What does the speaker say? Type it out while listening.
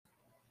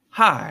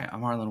Hi,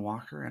 I'm Arlen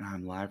Walker, and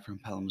I'm live from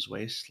Pelham's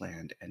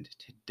Wasteland. And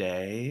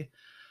today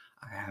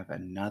I have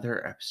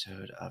another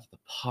episode of the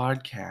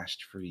podcast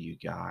for you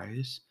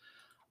guys.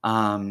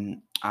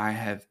 I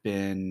have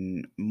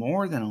been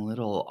more than a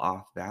little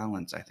off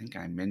balance. I think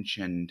I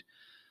mentioned,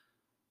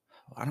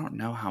 I don't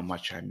know how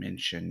much I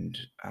mentioned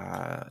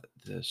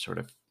the sort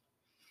of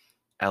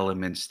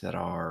elements that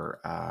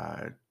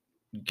are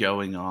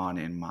going on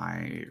in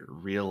my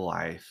real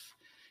life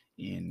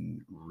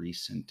in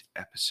recent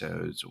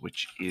episodes,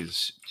 which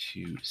is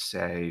to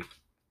say,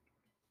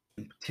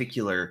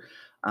 particular,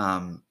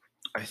 um,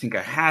 I think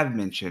I have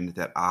mentioned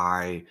that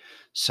I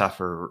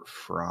suffer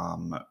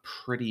from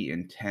pretty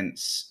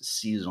intense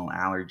seasonal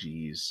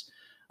allergies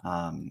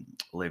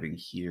living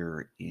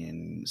here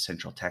in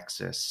Central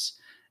Texas.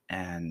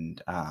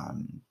 And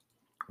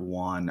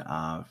one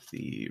of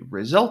the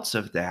results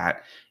of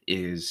that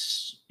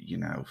is,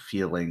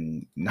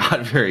 feeling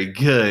not very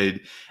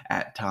good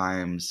at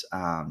times,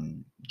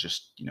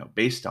 just,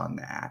 based on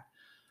that.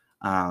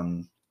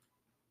 Um,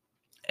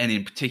 and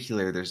in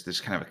particular,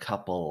 there's kind of a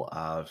couple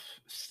of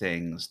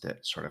things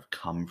that sort of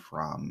come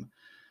from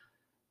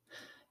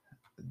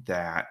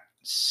that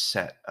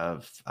set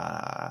of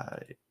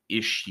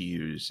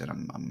issues, and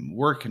I'm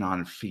working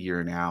on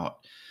figuring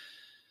out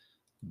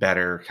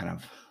better kind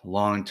of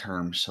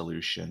long-term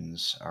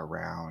solutions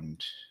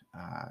around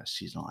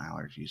seasonal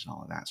allergies and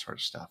all of that sort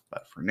of stuff.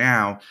 But for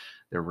now,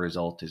 the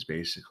result is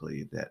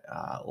basically that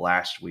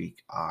last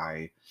week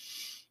I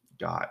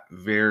got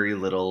very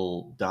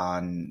little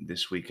done.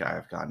 This week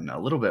I've gotten a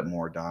little bit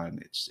more done.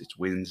 It's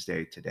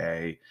Wednesday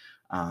today.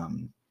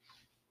 Um,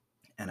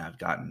 and I've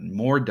gotten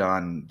more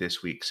done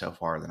this week so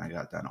far than I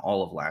got done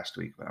all of last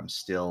week, but I'm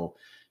still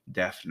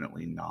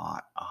definitely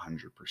not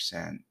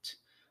 100%.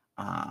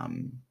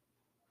 Um,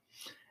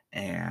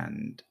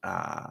 and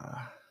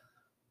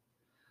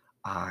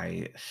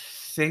I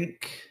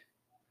think,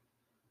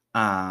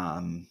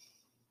 um,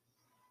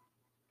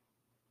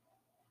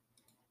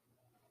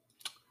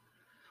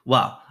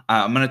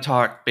 I'm going to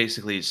talk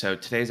basically. So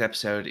today's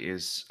episode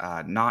is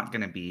not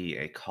going to be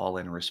a call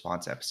in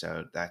response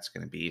episode. That's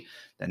going to be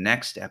the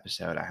next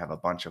episode. I have a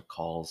bunch of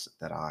calls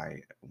that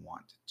I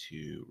want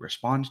to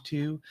respond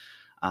to.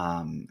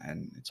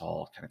 And it's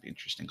all kind of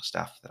interesting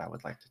stuff that I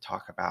would like to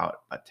talk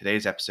about. But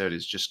today's episode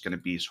is just going to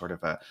be sort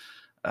of a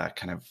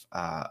kind of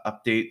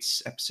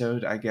updates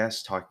episode, I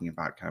guess, talking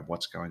about kind of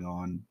what's going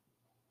on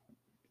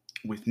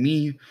with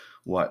me,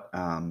 what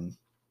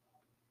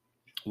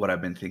what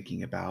I've been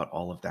thinking about,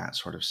 all of that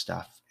sort of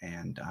stuff,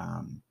 and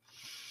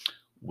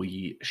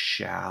we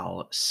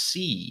shall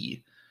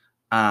see.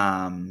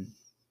 Um,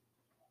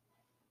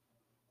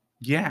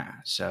 yeah,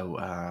 so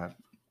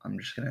I'm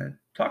just gonna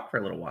talk for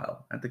a little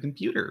while at the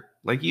computer,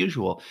 like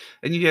usual,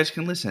 and you guys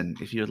can listen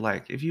if you would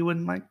like. If you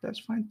wouldn't like, that's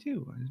fine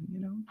too.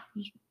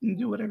 Just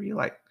do whatever you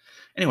like.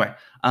 Anyway,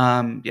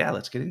 yeah,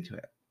 let's get into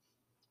it.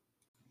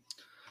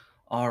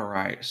 All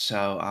right,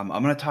 so I'm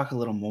going to talk a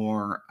little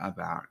more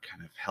about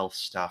kind of health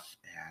stuff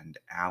and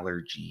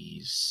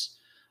allergies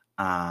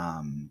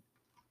um,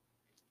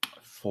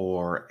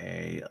 for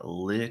a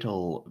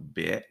little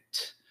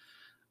bit.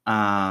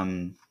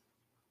 Um,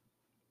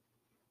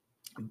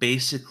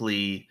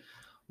 Basically,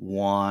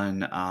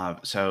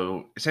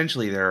 so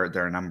essentially, there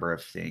are a number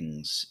of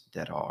things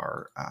that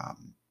are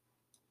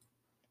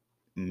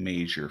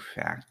major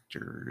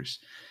factors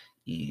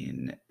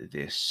in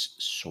this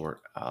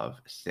sort of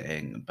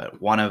thing,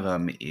 but one of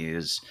them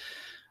is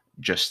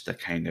just the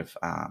kind of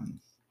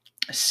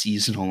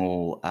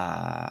seasonal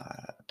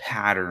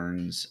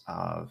patterns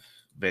of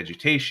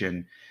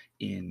vegetation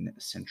in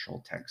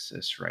central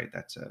Texas, right?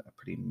 That's a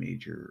pretty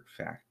major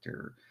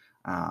factor.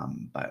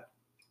 But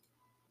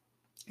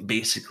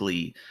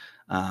basically,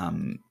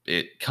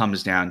 it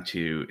comes down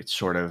to it's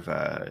sort of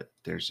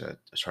there's a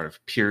sort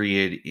of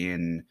period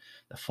in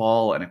the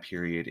fall and a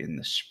period in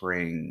the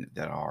spring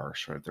that are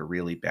sort of the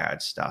really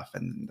bad stuff,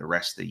 and the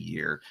rest of the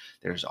year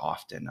there's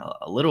often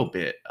a little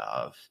bit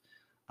of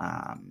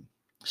um,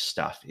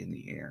 stuff in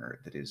the air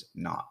that is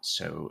not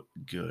so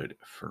good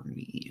for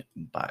me,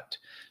 but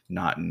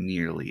not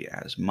nearly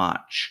as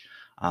much.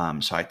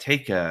 So I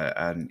take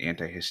an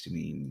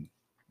antihistamine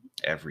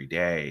every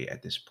day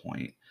at this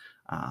point.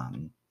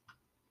 Um,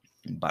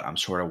 but I'm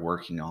sort of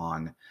working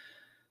on,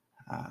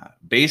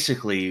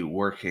 basically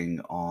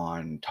working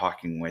on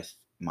talking with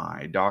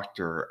my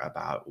doctor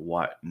about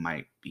what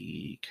might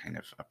be kind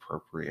of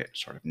appropriate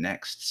sort of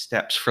next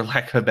steps, for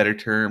lack of a better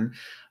term.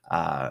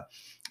 Uh,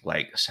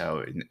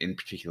 so in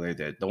particular,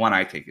 the one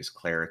I take is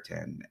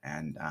Claritin,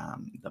 and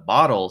the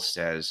bottle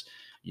says,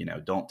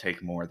 don't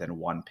take more than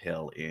one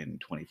pill in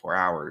 24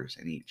 hours,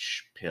 and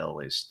each pill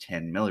is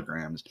 10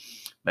 milligrams.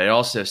 But it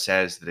also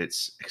says that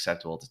it's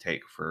acceptable to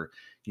take for,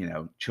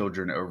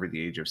 children over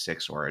the age of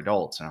 6 or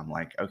adults. And I'm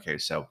like, okay,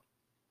 so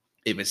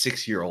if a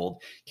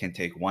 6-year-old can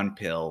take one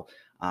pill,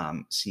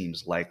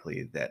 seems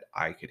likely that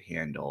I could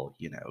handle,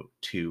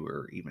 two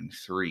or even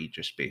three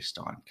just based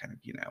on kind of,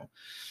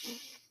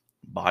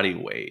 body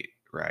weight,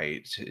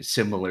 right?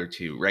 Similar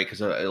to, right?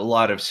 Because a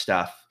lot of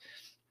stuff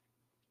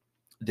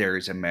there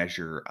is a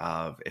measure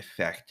of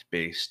effect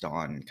based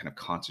on kind of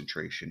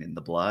concentration in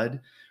the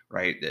blood,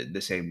 right?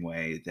 The same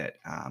way that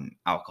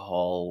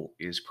alcohol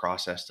is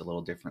processed a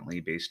little differently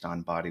based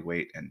on body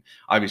weight. And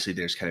obviously,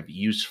 there's kind of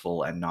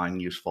useful and non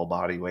useful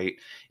body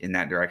weight in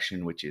that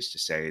direction, which is to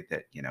say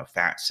that,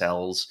 fat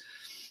cells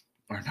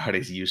are not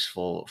as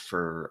useful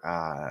for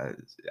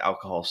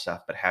alcohol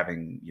stuff, but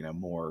having,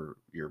 more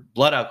your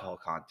blood alcohol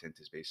content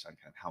is based on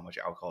kind of how much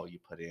alcohol you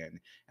put in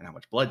and how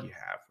much blood you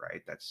have,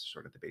 right? That's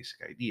sort of the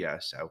basic idea.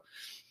 So,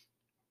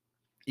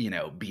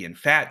 being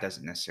fat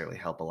doesn't necessarily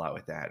help a lot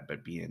with that,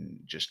 but being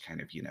just kind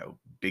of,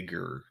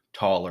 bigger,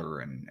 taller,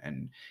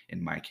 and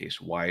in my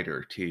case,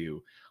 wider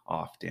too,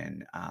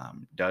 often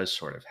does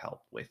sort of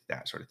help with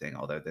that sort of thing.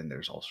 Although then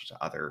there's all sorts of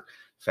other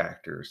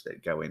factors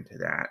that go into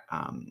that,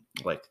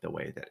 like the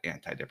way that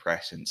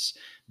antidepressants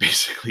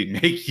basically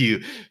make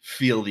you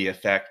feel the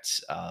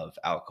effects of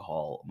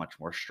alcohol much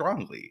more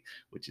strongly,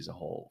 which is a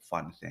whole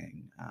fun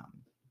thing.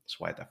 That's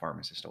why the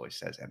pharmacist always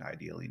says, and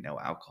ideally no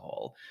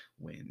alcohol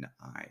when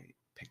I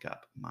pick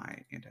up my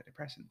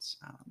antidepressants.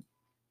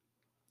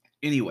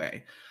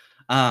 Anyway,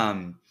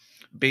 um,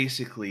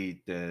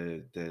 basically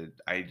the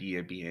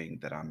idea being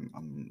that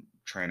I'm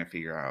trying to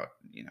figure out,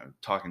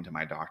 talking to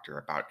my doctor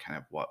about kind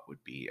of what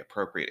would be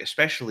appropriate,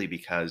 especially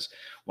because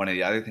one of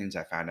the other things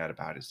I found out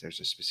about is there's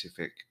a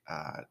specific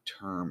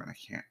term, and I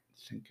can't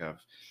think of.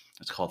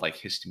 It's called like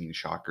histamine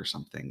shock or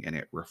something, and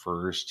it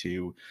refers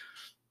to,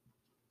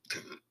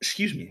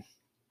 excuse me,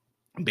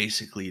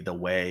 basically the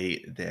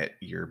way that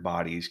your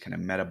body's kind of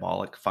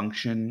metabolic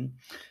function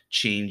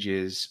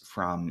changes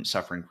from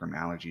suffering from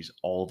allergies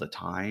all the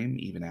time,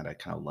 even at a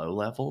kind of low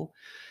level.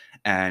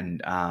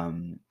 And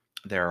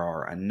there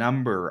are a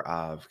number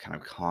of kind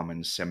of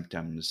common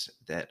symptoms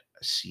that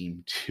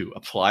seem to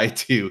apply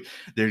to.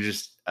 They're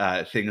just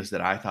things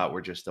that I thought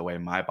were just the way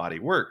my body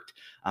worked.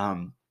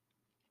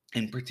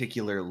 In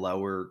particular,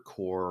 lower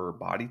core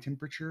body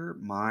temperature.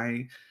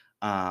 My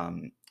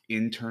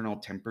internal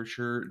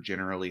temperature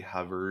generally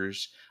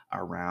hovers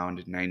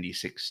around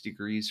 96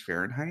 degrees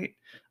Fahrenheit,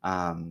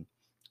 um,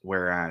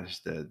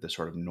 whereas the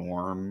sort of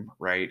norm,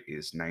 right,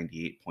 is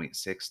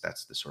 98.6.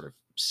 That's the sort of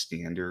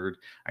standard.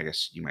 I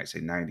guess you might say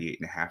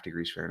 98.5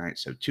 degrees Fahrenheit.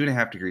 So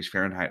 2.5 degrees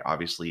Fahrenheit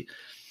obviously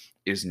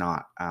is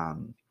not a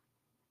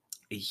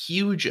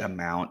huge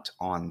amount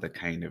on the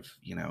kind of,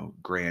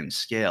 grand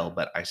scale,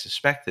 but I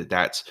suspect that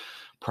that's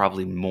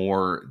probably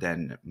more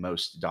than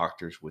most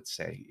doctors would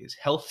say is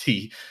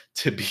healthy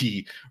to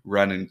be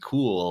running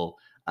cool,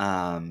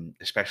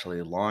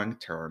 especially long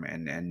term.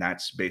 And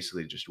that's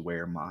basically just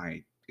where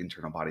my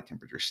internal body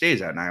temperature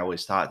stays at. And I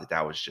always thought that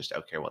that was just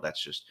okay. Well,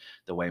 that's just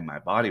the way my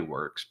body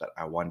works. But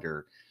I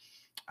wonder,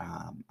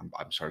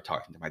 I'm sort of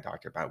talking to my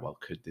doctor about, well,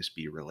 could this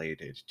be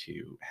related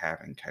to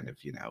having kind of,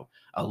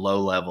 a low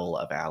level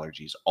of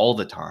allergies all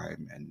the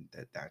time, and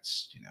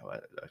that's,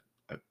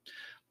 a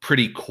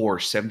pretty core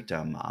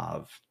symptom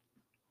of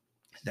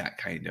that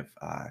kind of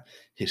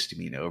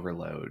histamine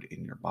overload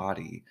in your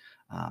body,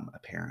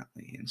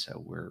 apparently. And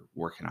so we're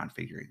working on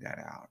figuring that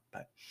out.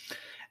 But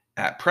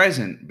at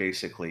present,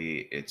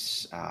 basically,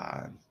 it's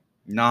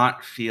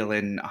not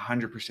feeling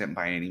 100%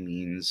 by any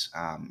means.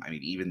 I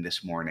mean, even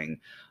this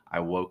morning, I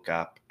woke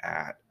up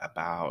at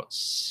about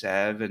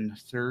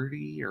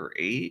 7:30 or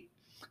 8,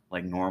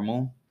 like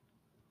normal.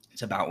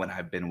 It's about when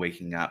I've been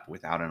waking up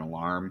without an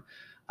alarm.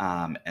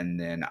 And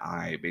then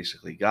I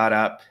basically got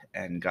up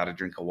and got a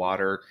drink of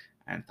water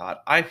and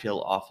thought, I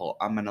feel awful.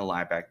 I'm going to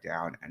lie back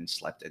down, and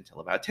slept until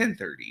about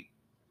 10:30,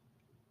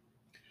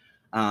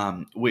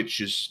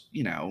 which is,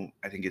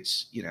 I think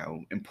it's,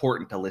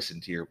 important to listen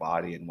to your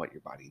body and what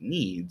your body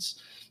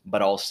needs.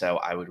 But also,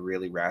 I would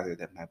really rather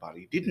that my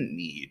body didn't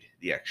need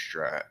the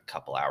extra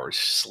couple hours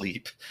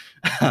sleep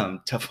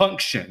to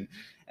function.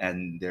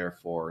 And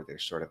therefore,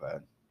 there's sort of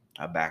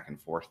a back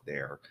and forth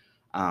there.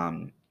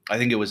 I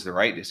think it was the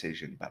right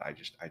decision, but I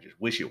just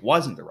wish it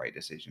wasn't the right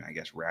decision, I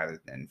guess, rather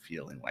than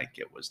feeling like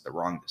it was the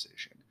wrong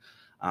decision.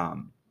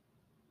 Um,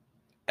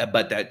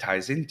 but that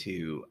ties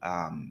into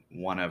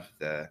one of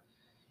the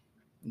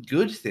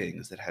good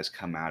things that has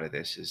come out of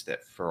this is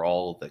that for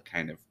all the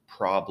kind of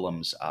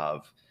problems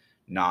of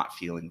not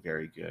feeling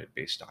very good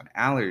based on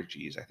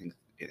allergies, I think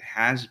it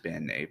has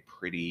been a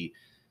pretty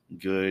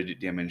good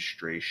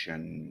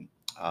demonstration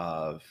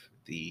of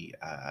the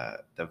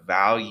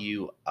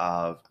value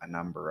of a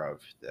number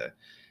of the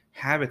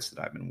habits that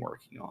I've been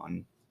working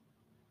on.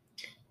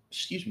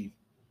 Excuse me.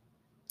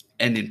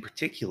 And in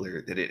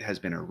particular, that it has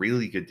been a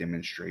really good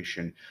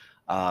demonstration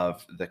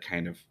of the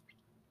kind of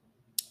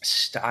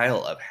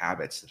style of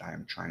habits that I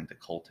am trying to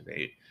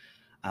cultivate,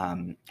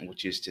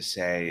 which is to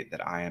say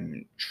that I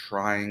am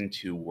trying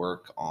to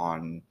work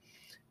on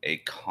a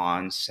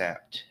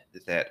concept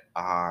that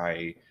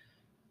I,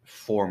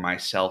 for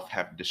myself,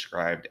 have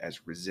described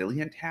as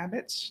resilient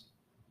habits.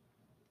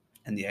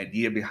 And the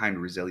idea behind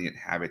resilient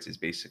habits is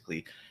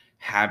basically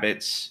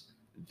habits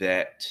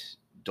that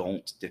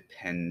don't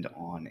depend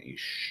on a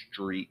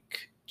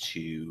streak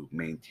to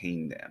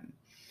maintain them.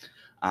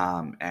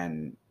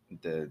 And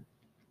the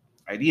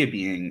idea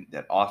being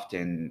that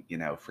often,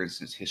 for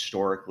instance,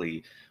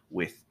 historically,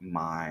 with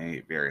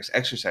my various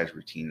exercise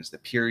routines, the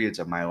periods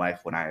of my life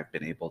when I have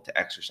been able to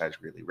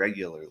exercise really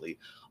regularly,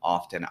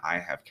 often I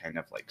have kind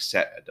of like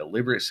set a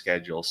deliberate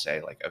schedule,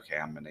 say, like, okay,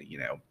 I'm going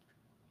to,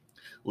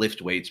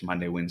 lift weights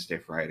Monday, Wednesday,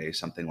 Friday,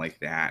 something like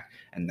that.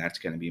 And that's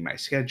going to be my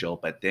schedule.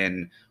 But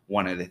then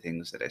one of the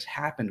things that has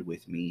happened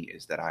with me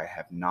is that I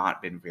have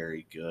not been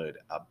very good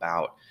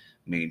about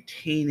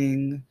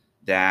maintaining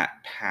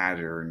that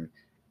pattern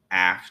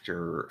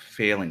after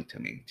failing to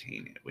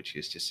maintain it, which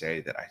is to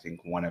say that I think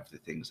one of the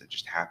things that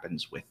just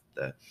happens with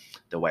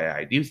the way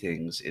I do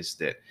things is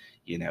that,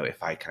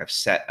 if I kind of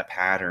set a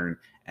pattern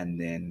and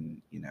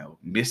then,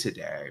 miss a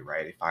day,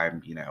 right? If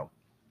I'm,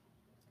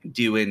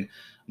 doing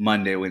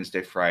Monday,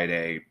 Wednesday,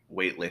 Friday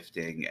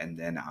weightlifting, and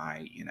then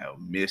I,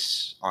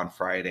 miss on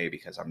Friday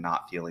because I'm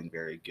not feeling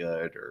very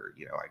good, or,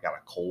 I got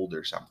a cold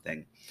or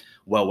something.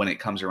 Well, when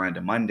it comes around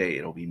to Monday,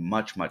 it'll be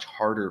much, much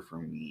harder for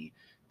me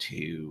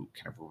to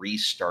kind of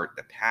restart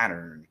the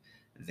pattern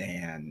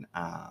than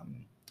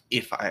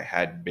if I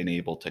had been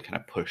able to kind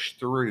of push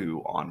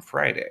through on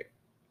Friday.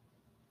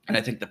 And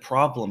I think the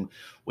problem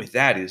with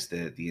that is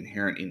the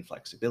inherent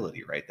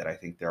inflexibility, right? That I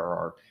think there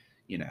are,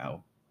 you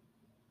know,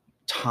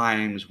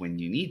 times when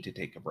you need to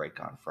take a break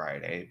on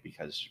Friday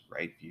because,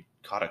 right, if you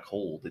caught a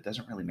cold, it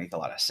doesn't really make a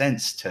lot of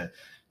sense to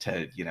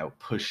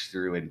push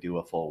through and do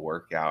a full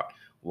workout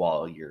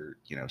while you're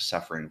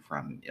suffering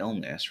from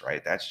illness,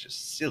 right? That's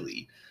just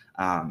silly.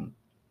 Um,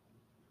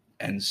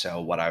 and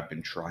so what I've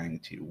been trying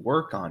to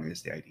work on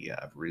is the idea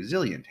of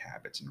resilient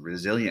habits, and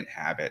resilient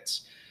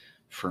habits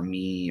for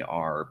me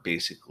are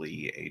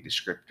basically a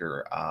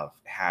descriptor of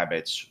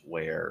habits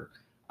where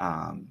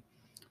um,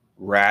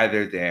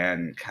 rather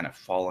than kind of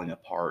falling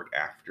apart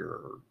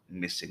after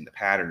missing the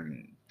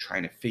pattern,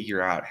 trying to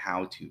figure out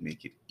how to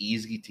make it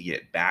easy to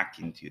get back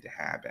into the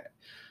habit.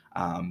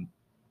 Um,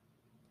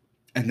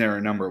 and there are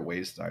a number of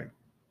ways that I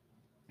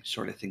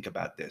sort of think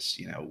about this.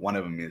 One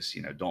of them is,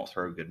 don't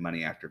throw good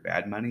money after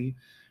bad money,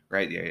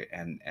 right? Yeah.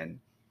 And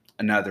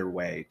another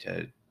way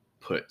to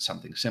put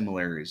something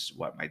similar is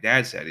what my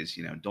dad said is,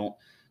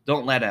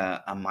 don't let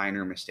a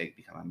minor mistake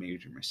become a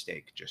major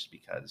mistake just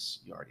because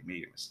you already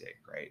made a mistake,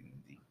 right? And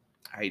the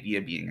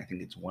idea being, I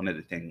think it's one of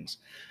the things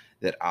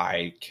that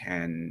I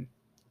can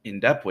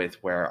end up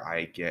with where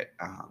I get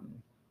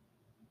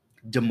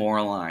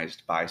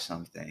demoralized by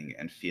something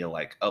and feel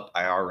like, oh,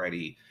 I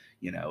already,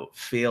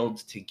 failed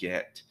to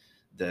get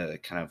the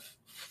kind of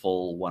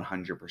full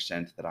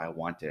 100% that I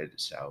wanted.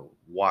 So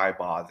why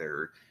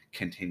bother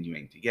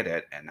continuing to get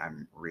it? And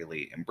I'm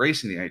really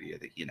embracing the idea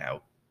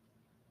that,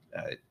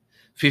 uh,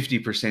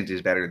 50%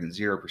 is better than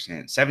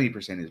 0%,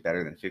 70% is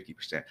better than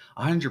 50%,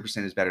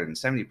 100% is better than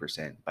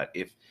 70%. But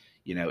if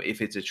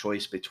it's a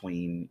choice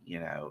between,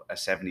 a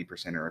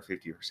 70% or a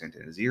 50%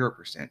 and a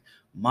 0%,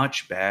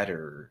 much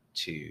better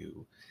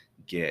to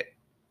get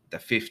the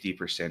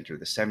 50% or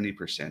the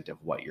 70%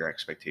 of what your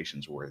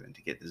expectations were than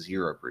to get the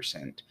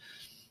 0%.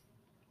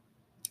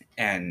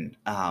 And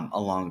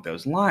along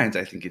those lines,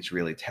 I think it's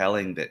really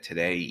telling that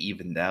today,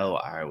 even though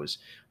I was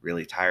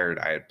really tired,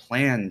 I had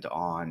planned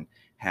on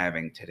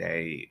having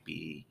today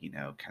be,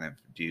 kind of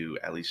do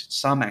at least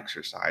some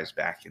exercise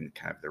back in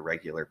kind of the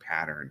regular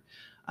pattern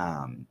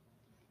um,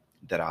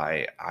 that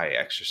I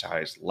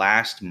exercised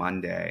last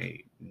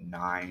Monday,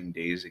 9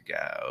 days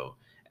ago,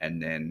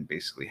 and then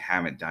basically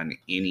haven't done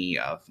any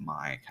of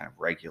my kind of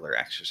regular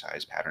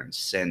exercise patterns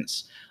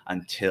since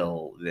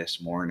until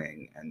this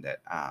morning. And that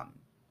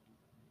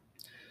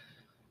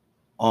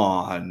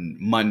on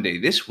Monday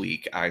this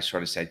week, I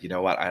sort of said, you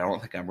know what, I don't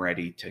think I'm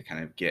ready to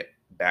kind of get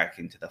back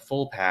into the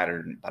full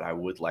pattern, but I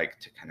would like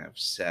to kind of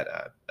set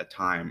a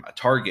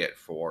target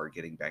for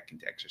getting back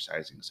into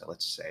exercising. So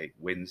let's say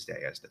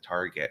Wednesday as the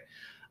target.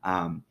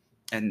 Um,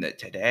 and that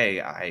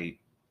today I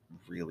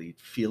really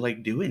feel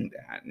like doing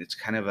that. And it's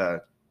kind of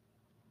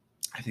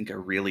I think, a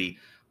really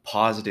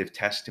positive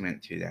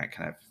testament to that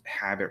kind of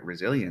habit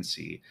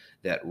resiliency,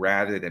 that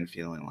rather than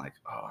feeling like,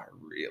 oh, I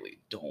really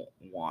don't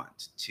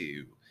want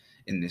to,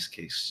 in this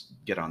case,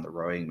 get on the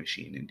rowing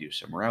machine and do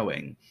some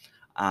rowing,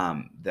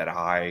 that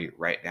I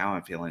right now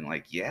I'm feeling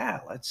like,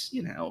 yeah, let's,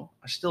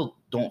 I still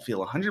don't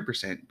feel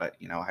 100%, but,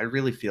 I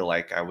really feel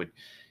like I would,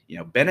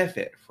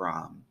 benefit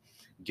from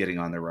getting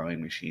on the rowing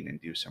machine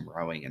and do some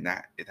rowing. And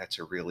that's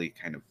a really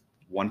kind of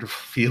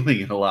wonderful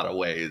feeling in a lot of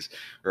ways,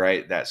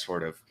 right? That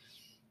sort of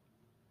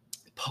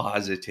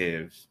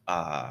positive,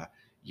 I'm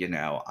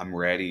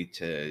ready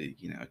to,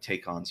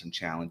 take on some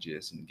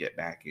challenges and get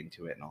back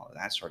into it and all of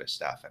that sort of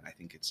stuff. And I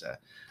think it's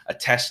a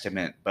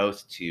testament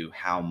both to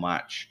how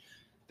much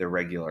the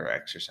regular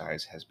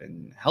exercise has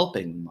been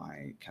helping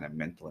my kind of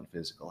mental and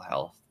physical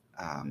health,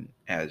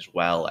 as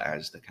well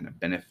as the kind of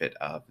benefit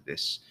of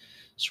this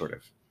sort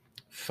of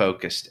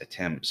focused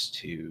attempts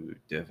to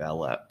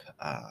develop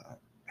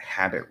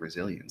habit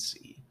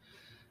resiliency.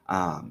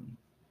 Um,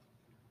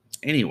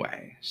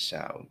 anyway,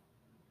 so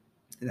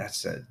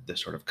that's the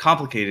sort of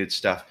complicated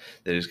stuff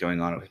that is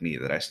going on with me,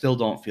 that I still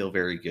don't feel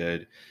very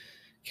good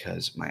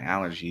because my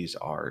allergies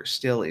are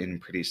still in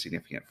pretty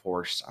significant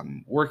force.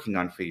 I'm working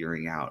on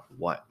figuring out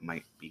what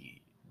might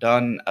be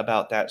done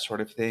about that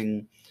sort of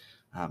thing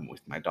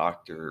with my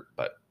doctor,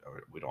 but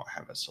we don't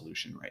have a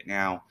solution right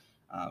now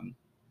um,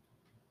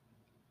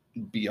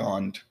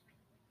 beyond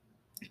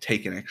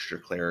taking extra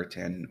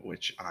Claritin,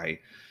 which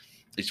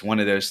it's one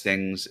of those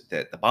things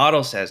that the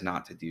bottle says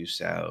not to do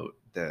so.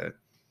 The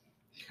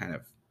kind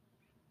of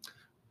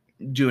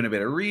doing a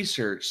bit of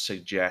research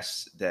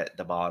suggests that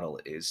the bottle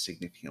is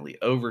significantly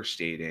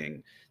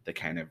overstating the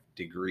kind of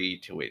degree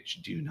to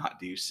which do not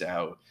do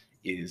so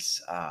is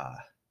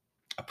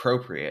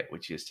appropriate,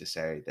 which is to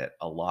say that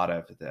a lot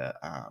of the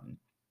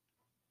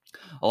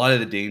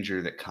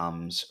danger that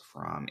comes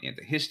from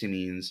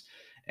antihistamines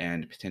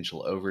and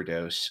potential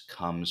overdose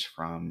comes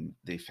from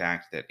the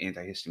fact that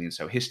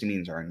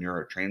histamines are a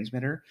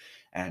neurotransmitter,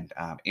 and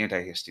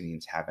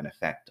antihistamines have an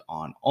effect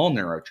on all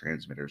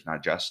neurotransmitters,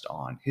 not just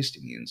on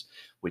histamines,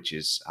 which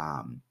is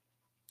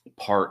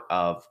part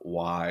of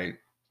why,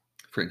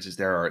 for instance,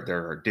 there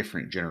are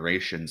different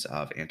generations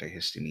of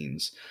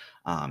antihistamines.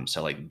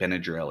 So like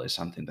Benadryl is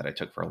something that I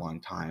took for a long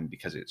time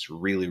because it's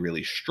really,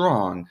 really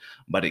strong,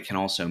 but it can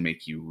also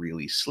make you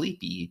really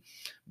sleepy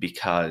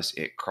because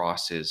it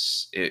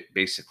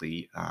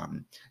basically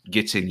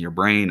gets in your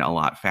brain a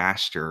lot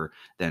faster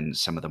than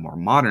some of the more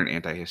modern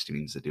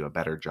antihistamines that do a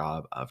better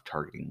job of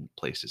targeting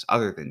places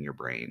other than your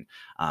brain,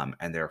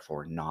 and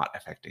therefore not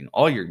affecting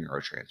all your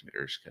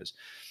neurotransmitters, because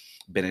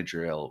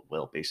Benadryl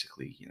will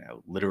basically,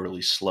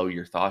 literally slow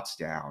your thoughts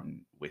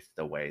down with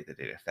the way that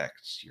it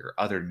affects your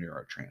other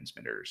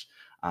neurotransmitters.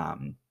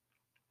 Um,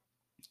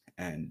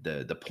 and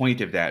the point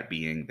of that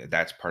being that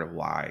that's part of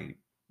why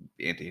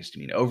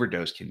antihistamine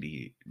overdose can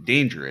be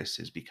dangerous,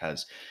 is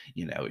because,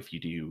 if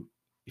you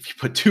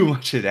put too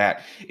much of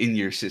that in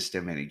your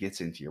system and it gets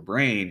into your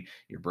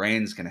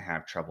brain's going to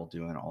have trouble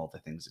doing all the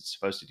things it's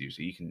supposed to do.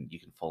 So you can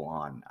full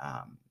on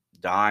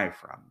die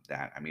from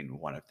that. I mean,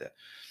 one of the,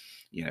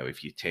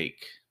 if you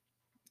take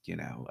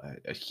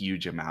a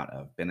huge amount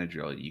of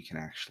Benadryl, you can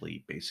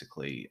actually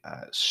basically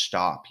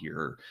stop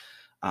your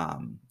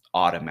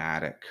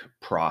automatic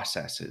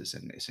processes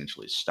and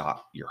essentially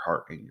stop your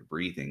heart and your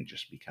breathing,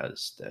 just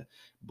because the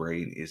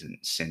brain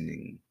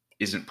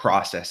isn't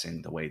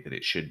processing the way that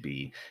it should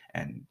be,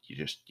 and you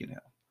just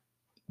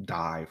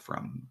die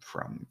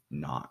from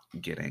not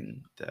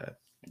getting the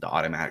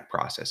automatic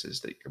processes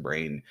that your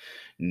brain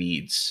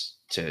needs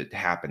to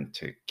happen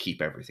to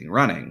keep everything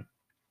running.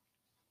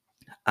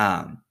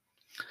 um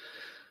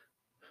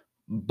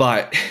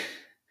but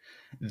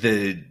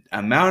the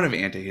amount of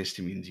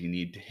antihistamines you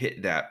need to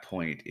hit that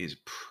point is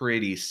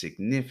pretty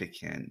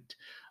significant.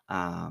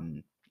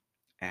 um,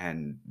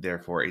 and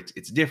therefore it's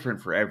different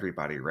for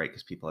everybody, right?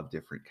 Because people have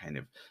different kind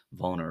of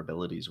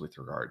vulnerabilities with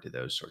regard to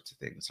those sorts of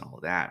things and all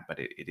of that. But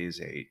it is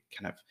a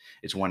kind of,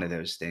 it's one of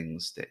those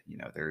things that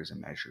there is a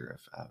measure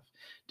of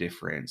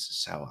difference.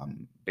 So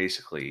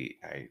basically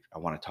I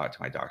want to talk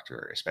to my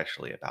doctor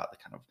especially about the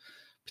kind of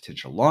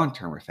potential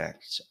long-term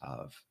effects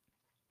of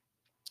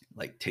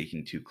like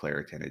taking 2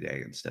 Claritin a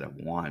day instead of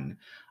 1.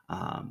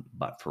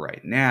 But for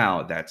right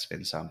now, that's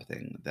been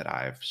something that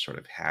I've sort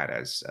of had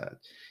as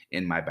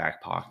in my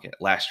back pocket.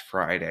 Last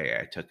Friday,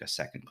 I took a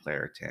second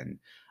Claritin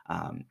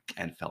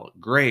and felt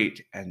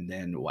great. And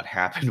then what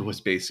happened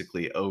was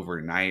basically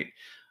overnight,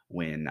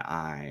 when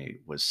I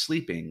was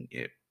sleeping,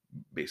 it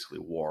basically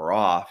wore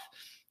off.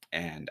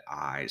 And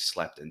I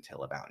slept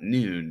until about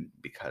noon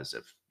because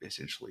of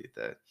essentially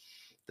the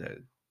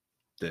the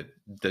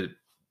the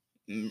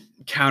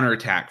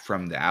counterattack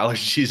from the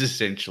allergies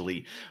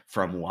essentially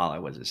from while I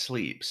was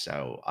asleep.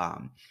 So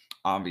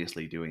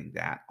obviously doing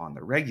that on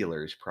the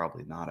regular is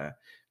probably not a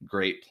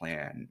great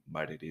plan,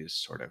 but it is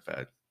sort of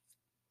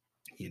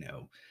you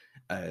know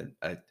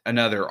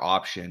another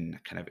option,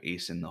 kind of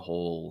ace in the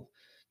hole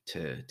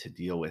to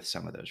deal with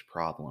some of those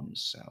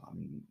problems. So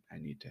I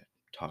need to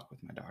talk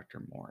with my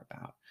doctor more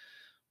about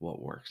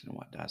what works and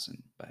what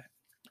doesn't. But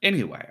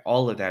anyway,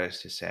 all of that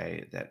is to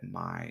say that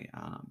my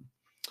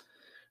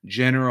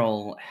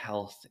general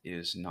health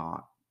is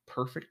not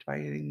perfect by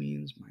any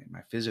means.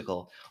 My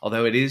physical,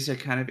 although it is a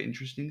kind of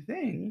interesting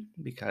thing,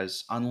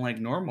 because unlike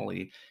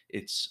normally,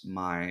 it's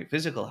my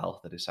physical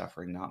health that is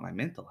suffering, not my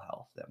mental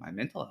health. That my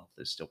mental health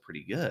is still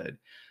pretty good,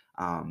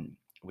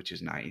 which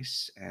is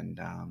nice. And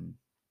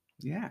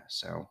yeah,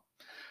 so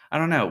I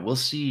don't know. We'll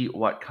see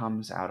what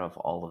comes out of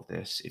all of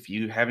this. If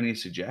you have any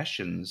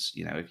suggestions,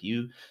 if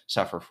you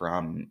suffer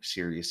from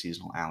serious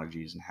seasonal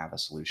allergies and have a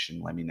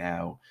solution, let me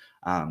know.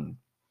 Um,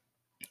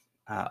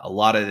 a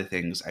lot of the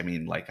things, I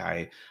mean, like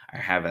I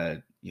have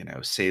a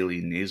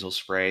saline nasal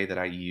spray that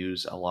I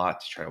use a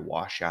lot to try to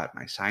wash out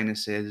my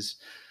sinuses,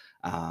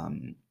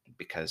 um,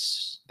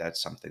 because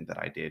that's something that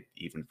I did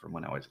even from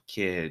when I was a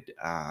kid.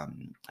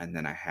 And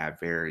then I have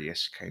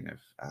various kind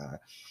of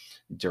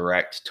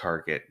direct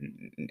target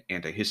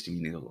antihistamine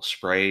nasal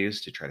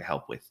sprays to try to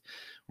help with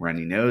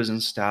runny nose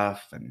and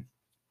stuff. And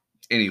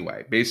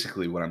anyway,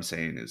 basically what I'm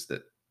saying is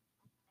that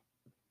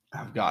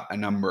I've got a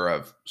number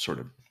of sort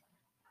of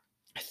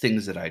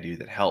things that I do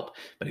that help.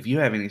 But if you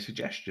have any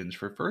suggestions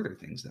for further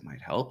things that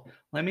might help,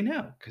 let me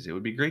know because it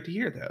would be great to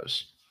hear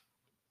those.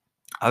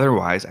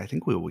 Otherwise, I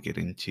think we will get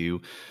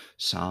into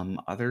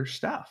some other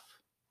stuff.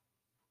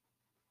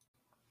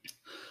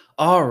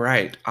 All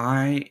right,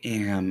 I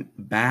am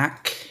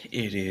back.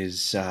 It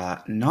is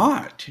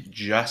not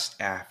just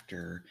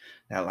after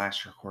that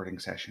last recording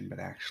session, but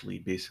actually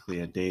basically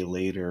a day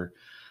later.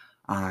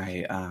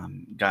 I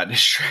got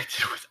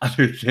distracted with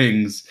other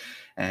things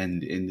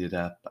and ended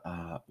up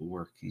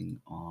working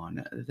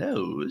on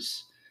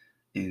those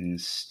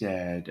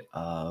instead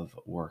of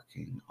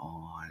working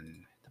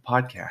on the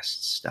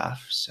podcast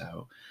stuff.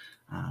 So,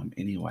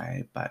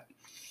 anyway, but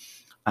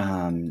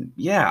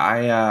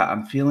yeah,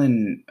 I'm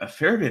feeling a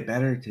fair bit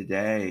better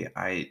today.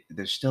 I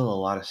There's still a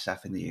lot of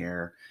stuff in the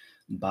air,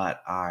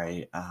 but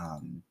I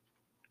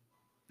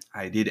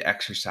did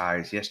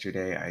exercise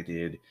yesterday. I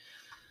did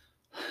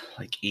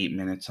like 8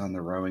 minutes on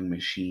the rowing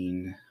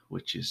machine,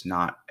 which is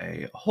not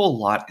a whole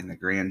lot in the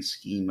grand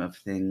scheme of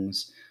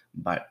things,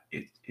 but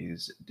it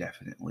is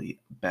definitely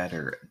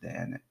better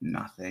than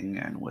nothing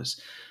and was,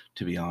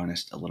 to be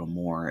honest, a little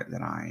more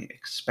than I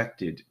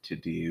expected to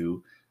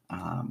do,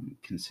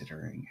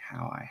 considering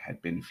how I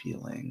had been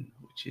feeling,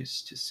 which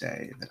is to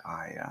say that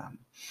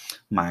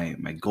my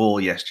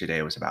goal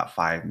yesterday was about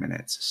 5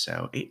 minutes,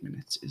 so 8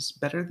 minutes is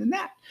better than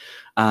that.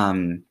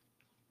 Um,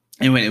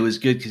 Anyway, it was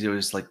good because it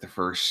was like the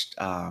first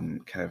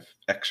kind of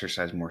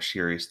exercise more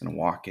serious than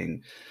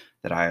walking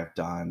that I have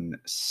done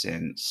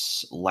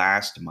since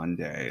last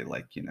Monday,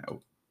 like,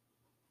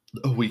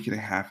 a week and a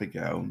half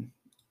ago.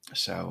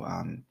 So,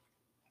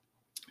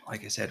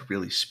 like I said,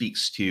 really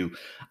speaks to,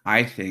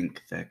 I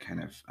think, the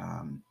kind of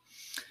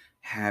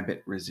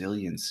habit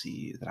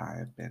resiliency that I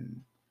have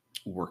been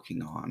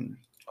working on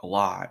a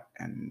lot.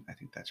 And I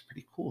think that's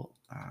pretty cool.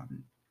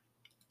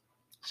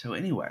 So,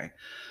 anyway,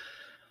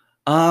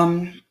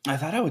 I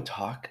thought I would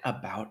talk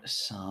about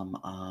some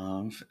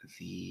of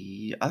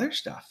the other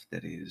stuff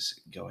that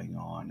is going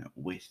on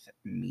with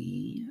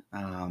me.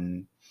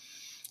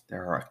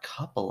 There are a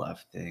couple of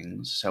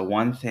things. So,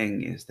 one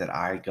thing is that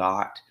I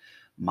got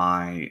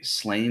my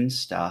Slain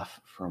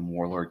stuff from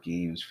Warlord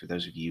Games. For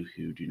those of you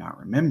who do not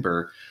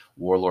remember,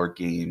 Warlord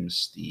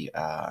Games, the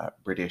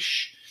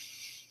British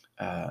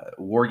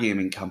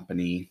wargaming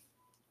company,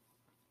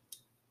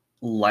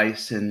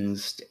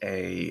 licensed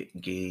a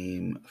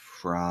game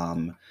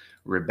from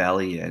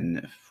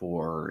Rebellion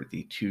for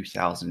the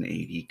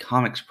 2080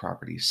 comics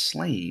property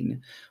Slain,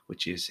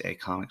 which is a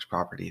comics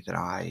property that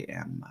I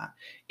am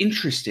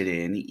interested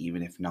in,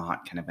 even if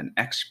not kind of an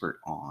expert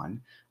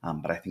on.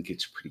 But I think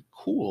it's pretty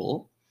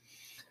cool.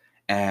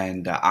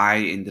 And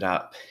I ended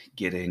up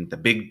getting the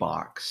big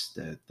box,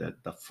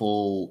 the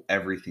full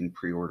everything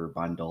pre-order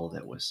bundle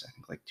that was, I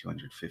think, like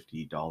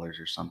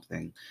 $250 or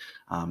something,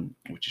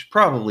 which is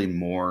probably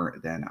more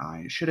than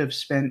I should have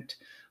spent,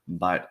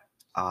 but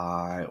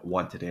I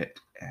wanted it,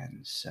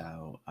 and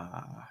so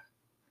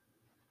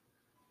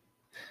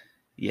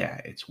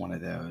yeah, it's one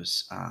of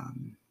those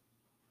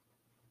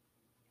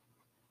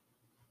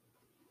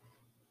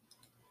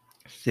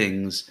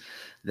things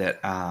that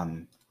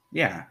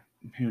yeah,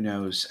 who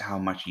knows how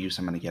much use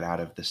I'm going to get out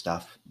of the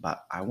stuff,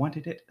 but I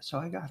wanted it, so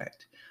I got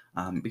it,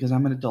 because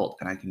I'm an adult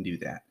and I can do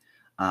that.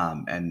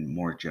 And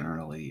more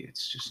generally,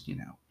 it's just,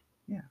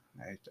 yeah,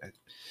 I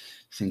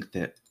think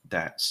that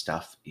that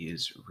stuff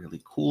is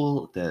really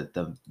cool.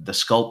 The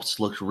sculpts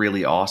look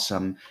really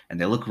awesome, and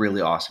they look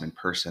really awesome in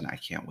person. I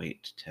can't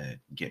wait to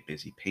get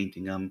busy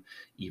painting them,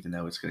 even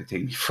though it's going to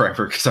take me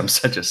forever because I'm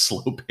such a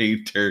slow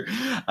painter,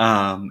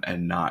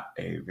 and not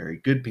a very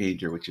good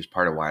painter. Which is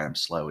part of why I'm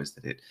slow, is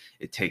that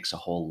it takes a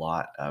whole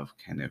lot of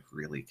kind of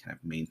really kind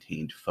of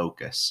maintained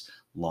focus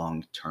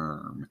long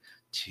term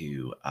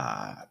to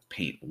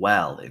paint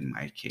well in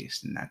my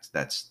case, and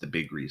that's the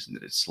big reason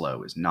that it's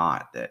slow, is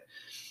not that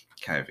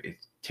kind of it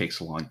takes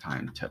a long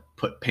time to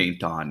put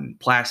paint on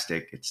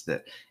plastic. It's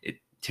that it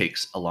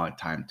takes a long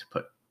time to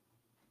put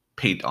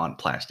paint on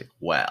plastic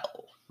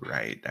well,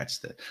 right? That's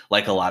the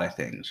like a lot of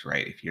things,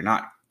 right? If you're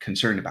not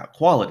concerned about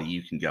quality,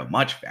 you can go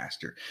much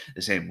faster.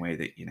 The same way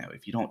that,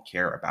 if you don't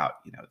care about,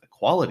 the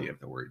quality of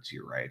the words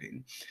you're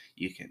writing,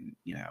 you can,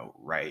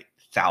 write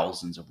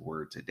thousands of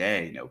words a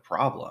day, no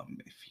problem.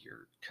 If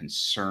you're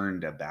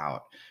concerned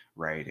about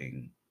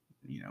writing,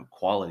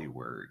 quality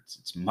words,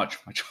 it's much,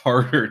 much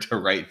harder to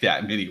write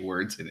that many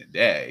words in a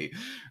day,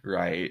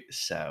 right?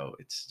 So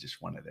it's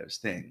just one of those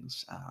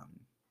things.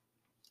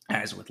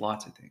 As with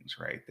lots of things,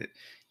 right? That,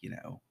 you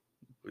know,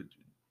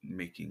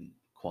 making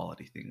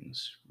quality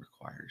things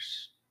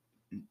requires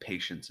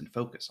patience and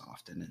focus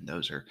often, and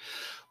those are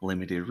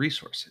limited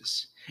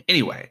resources.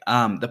 Anyway,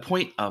 the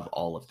point of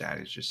all of that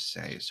is just to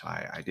say, so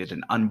I did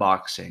an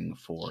unboxing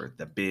for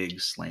the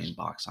big Slain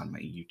box on my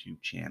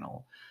YouTube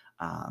channel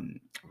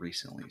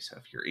recently. So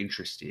if you're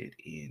interested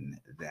in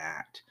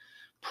that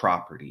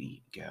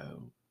property,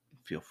 go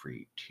feel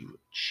free to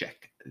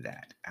check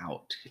that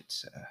out.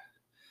 It's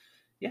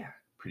yeah,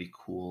 pretty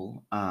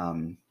cool.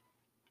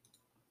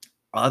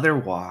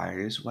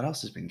 Otherwise, what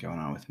else has been going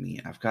on with me?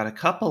 I've got a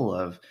couple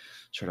of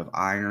sort of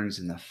irons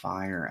in the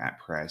fire at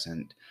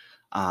present.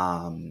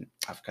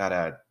 I've got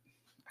a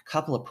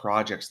couple of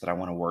projects that I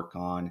want to work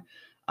on.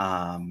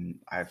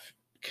 I've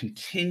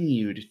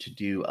continued to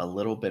do a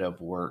little bit of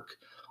work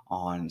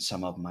on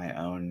some of my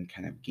own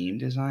kind of game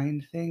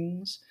design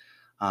things.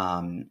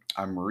 I'm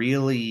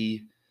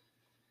really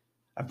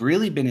I've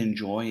really been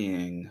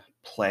enjoying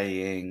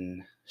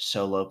playing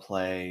solo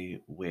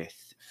play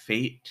with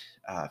Fate.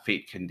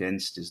 Fate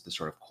Condensed is the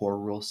sort of core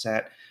rule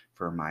set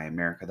for my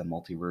America the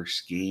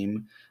Multiverse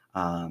game.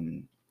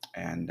 Um,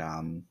 and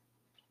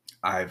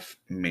I've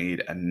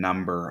made a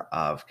number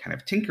of kind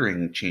of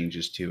tinkering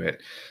changes to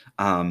it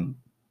um,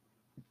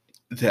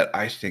 that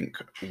I think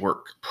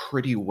work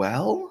pretty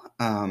well.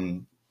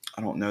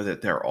 I don't know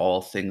that they're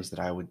all things that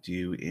I would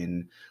do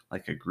in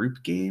like a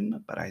group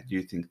game, but I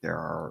do think there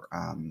are,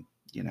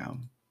 you know,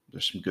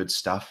 there's some good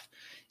stuff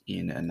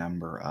in a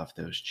number of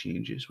those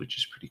changes, which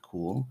is pretty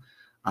cool.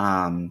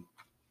 Um,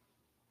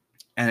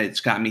 and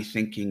it's got me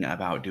thinking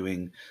about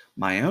doing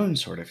my own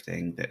sort of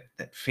thing.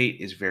 That Fate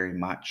is very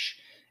much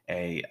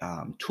a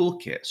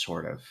toolkit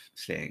sort of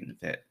thing.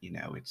 That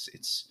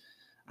it's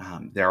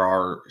there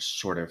are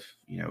sort of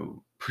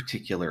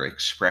particular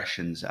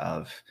expressions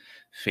of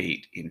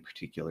Fate in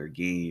particular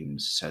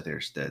games. So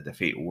there's the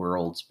Fate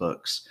Worlds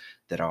books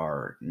that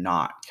are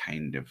not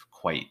kind of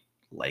quite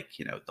like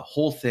the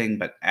whole thing,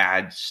 but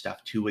add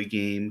stuff to a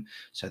game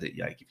so that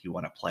like if you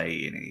want to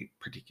play in a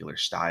particular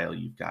style,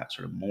 you've got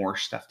sort of more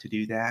stuff to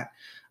do that.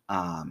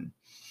 Um,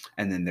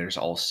 and then there's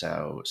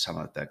also some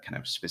of the kind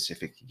of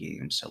specific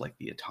games, so like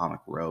the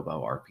Atomic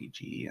Robo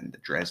RPG and the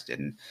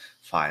Dresden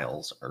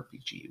Files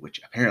RPG,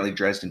 which apparently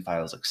Dresden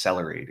Files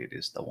Accelerated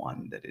is the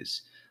one that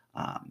is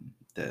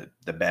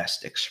the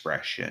best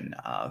expression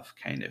of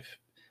kind of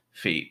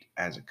Fate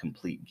as a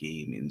complete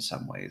game in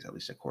some ways, at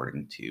least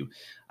according to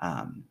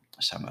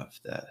some of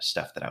the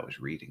stuff that I was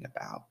reading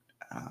about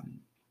um,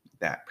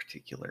 that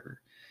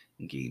particular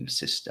game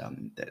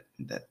system.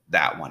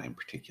 That one in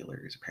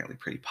particular is apparently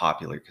pretty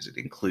popular because it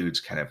includes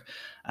kind of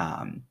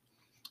um,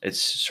 it's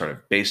sort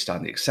of based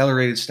on the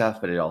accelerated stuff,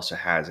 but it also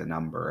has a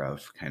number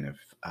of kind of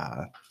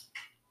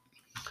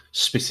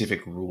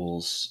specific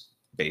rules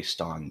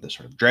based on the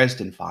sort of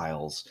Dresden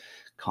Files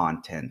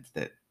content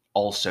that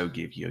also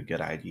give you a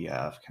good idea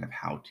of kind of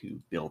how to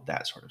build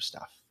that sort of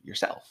stuff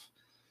yourself.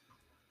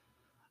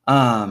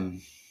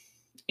 Um,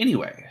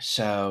 anyway,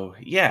 so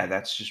yeah,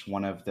 that's just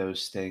one of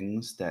those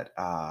things that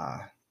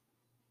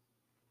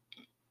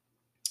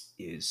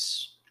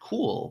is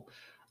cool.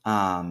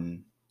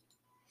 Um,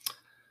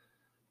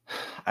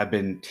 I've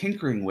been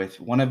tinkering with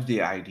one of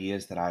the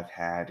ideas that I've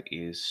had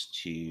is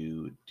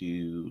to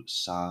do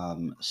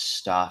some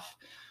stuff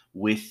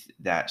with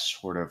that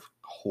sort of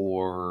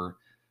core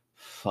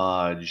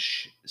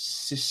fudge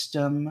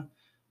system,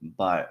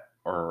 but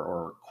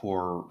or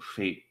core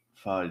fate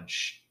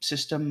fudge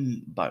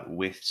system, but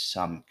with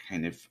some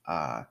kind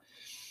of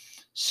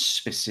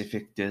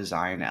specific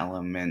design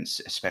elements,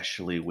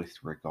 especially with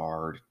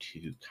regard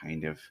to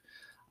kind of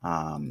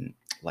um,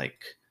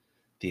 like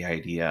the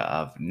idea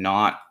of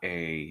not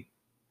a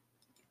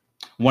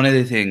one of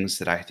the things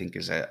that I think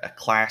is a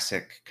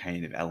classic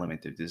kind of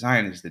element of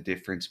design is the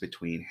difference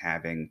between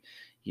having,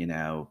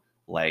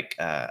 like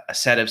a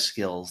set of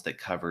skills that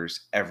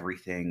covers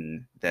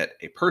everything that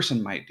a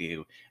person might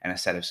do, and a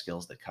set of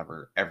skills that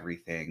cover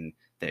everything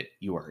that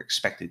you are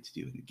expected to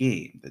do in the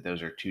game. That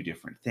those are two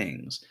different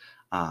things.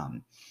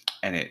 Um,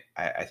 and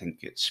I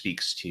think it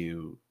speaks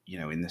to,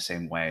 in the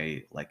same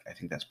way, like I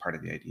think that's part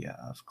of the idea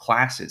of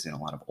classes in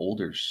a lot of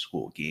older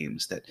school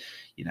games that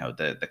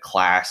the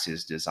class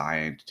is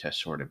designed to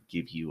sort of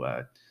give you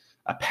a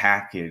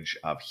package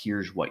of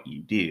here's what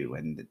you do,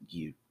 and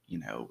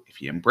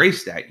if you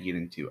embrace that, you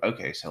get into,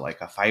 okay, so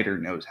like a fighter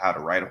knows how to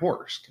ride a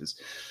horse because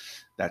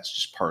that's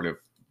just part of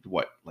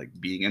what like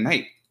being a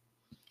knight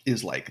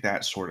is, like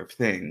that sort of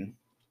thing.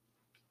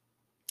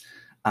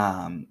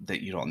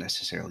 That you don't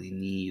necessarily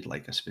need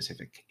like a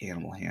specific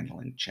animal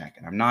handling check.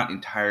 And I'm not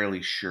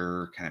entirely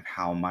sure kind of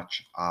how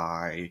much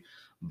I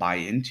buy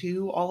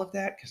into all of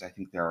that, because I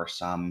think there are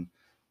some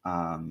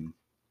um,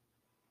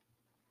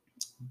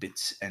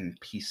 bits and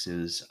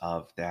pieces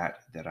of that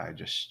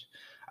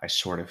I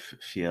sort of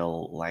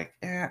feel like,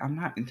 I'm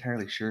not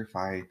entirely sure if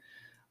I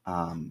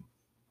um,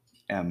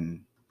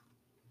 am.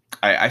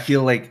 I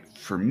feel like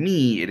for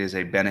me, it is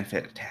a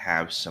benefit to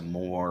have some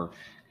more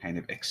kind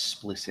of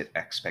explicit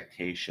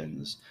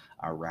expectations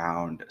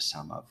around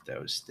some of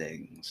those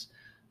things,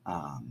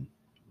 um,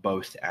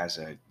 both as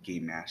a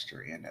game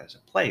master and as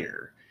a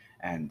player,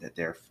 and that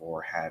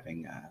therefore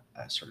having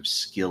a sort of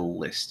skill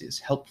list is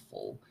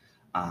helpful.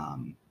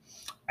 Um,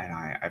 and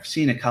I've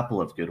seen a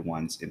couple of good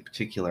ones. In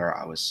particular,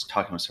 I was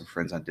talking with some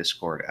friends on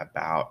Discord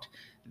about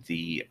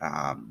the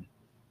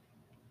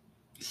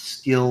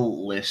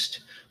skill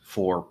list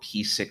for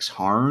P6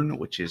 Harn,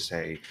 which is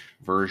a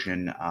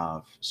version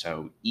of,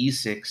 so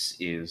E6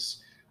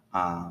 is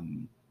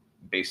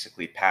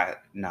basically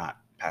not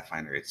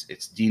Pathfinder.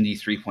 It's D&D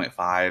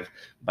 3.5,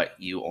 but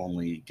you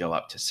only go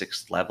up to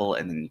 6th level,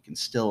 and then you can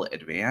still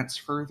advance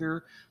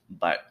further,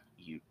 but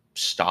you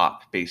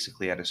stop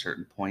basically at a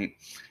certain point.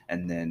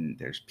 And then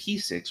there's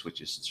P6,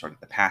 which is sort of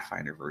the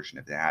Pathfinder version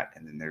of that.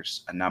 And then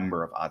there's a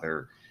number of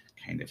other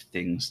kind of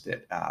things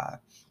that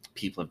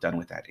people have done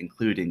with that,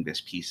 including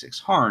this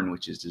P6 Harn,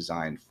 which is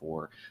designed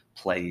for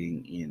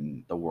playing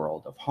in the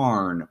world of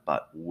Harn,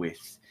 but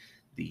with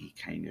the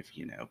kind of,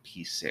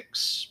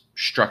 P6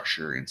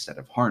 structure instead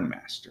of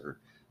Harnmaster,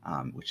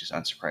 which is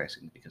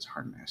unsurprising because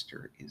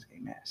Harnmaster is a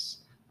mess.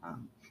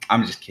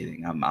 I'm just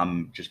kidding.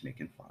 I'm just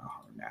making fun of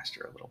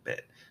Harnmaster a little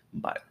bit,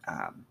 but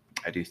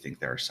I do think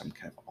there are some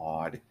kind of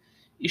odd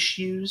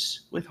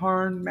issues with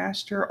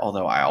Harnmaster.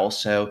 Although I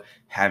also,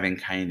 having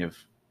kind of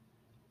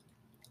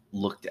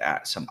looked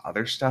at some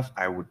other stuff,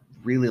 I would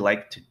really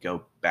like to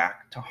go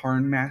back to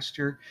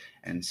Harnmaster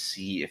and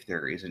see if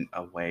there isn't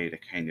a way to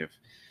kind of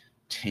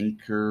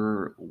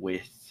tinker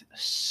with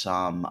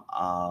some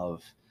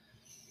of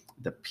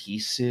the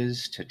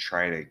pieces to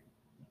try to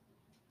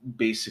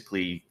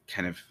basically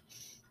kind of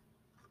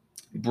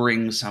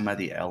bring some of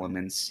the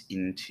elements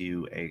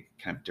into a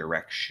kind of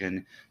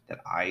direction that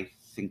I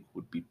think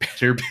would be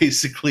better,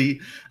 basically,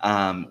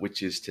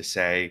 which is to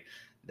say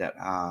that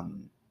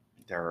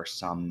there are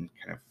some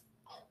kind of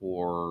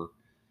core,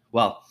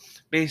 well,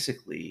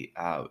 basically,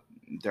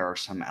 there are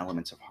some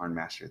elements of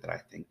Harnmaster that I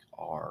think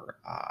are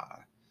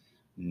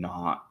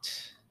not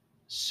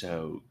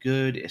so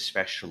good,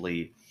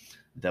 especially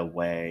the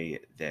way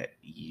that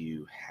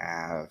you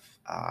have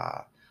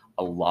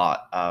a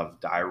lot of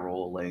die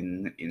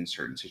rolling in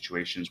certain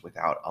situations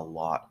without a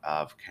lot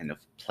of kind of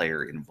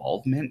player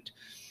involvement,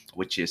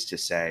 which is to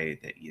say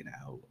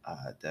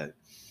that,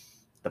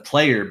 the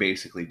player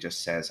basically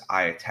just says,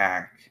 I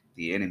attack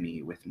the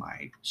enemy with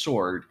my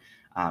sword,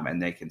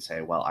 and they can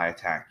say, well, I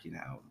attack,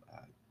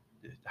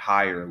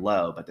 high or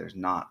low, but there's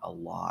not a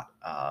lot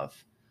of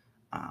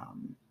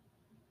um,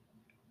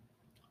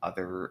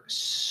 other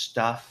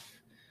stuff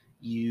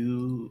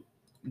you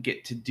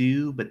get to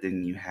do. But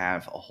then you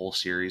have a whole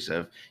series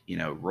of,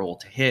 roll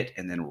to hit,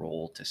 and then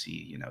roll to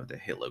see, the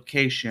hit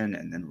location,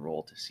 and then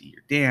roll to see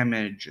your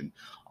damage and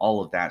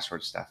all of that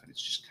sort of stuff. And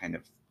it's just kind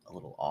of a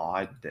little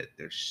odd that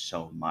there's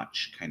so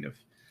much kind of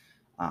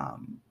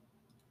um,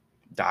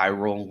 die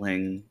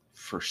rolling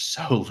for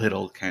so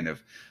little kind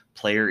of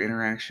player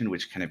interaction,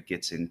 which kind of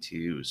gets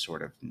into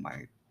sort of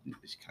my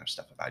kind of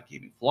stuff about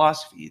gaming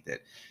philosophy,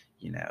 that,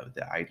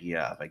 the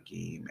idea of a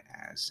game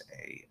as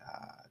an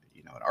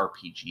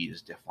RPG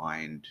is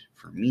defined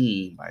for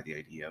me by the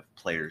idea of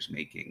players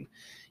making,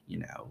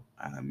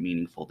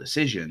 meaningful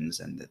decisions,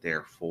 and that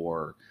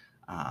therefore,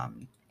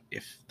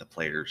 if the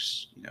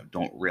players,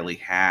 don't really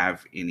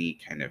have any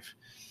kind of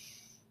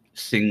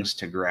things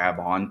to grab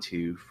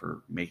onto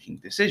for making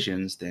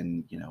decisions,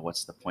 then,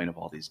 what's the point of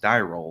all these die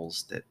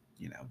rolls that,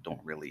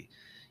 don't really,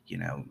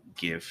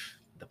 give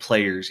the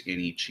players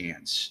any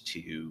chance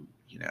to,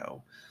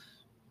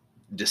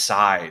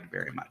 decide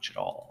very much at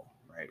all,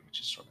 right? Which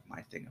is sort of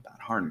my thing about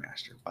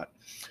Harnmaster. But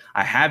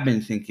I have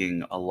been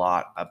thinking a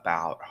lot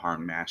about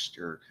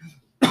Harnmaster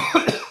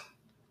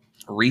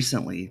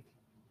recently,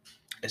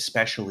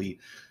 especially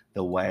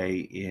the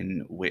way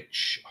in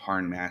which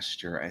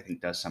Harnmaster, I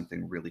think, does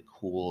something really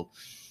cool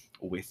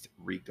with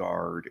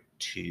regard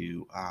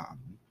to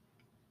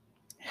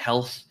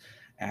health,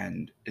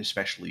 and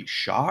especially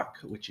shock,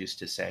 which is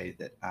to say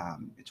that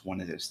it's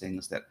one of those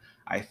things that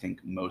I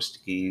think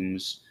most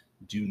games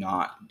do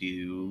not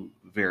do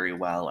very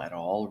well at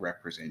all,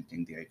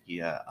 representing the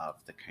idea of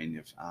the kind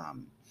of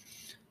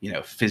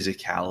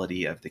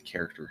physicality of the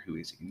character who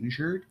is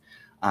injured,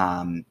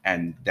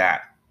 and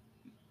that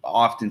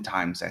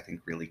oftentimes I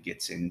think really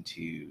gets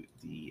into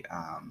the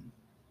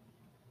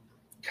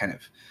kind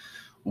of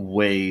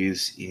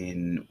ways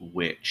in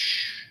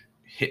which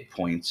hit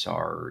points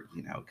are,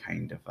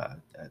 kind of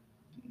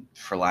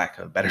for lack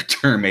of a better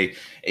term,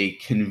 a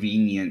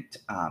convenient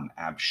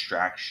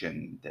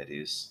abstraction that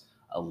is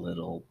a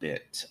little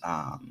bit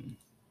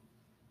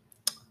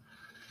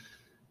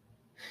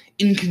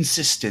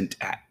inconsistent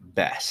at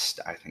best,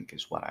 I think,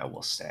 is what I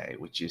will say,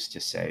 which is to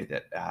say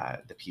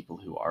that the people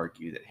who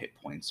argue that hit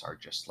points are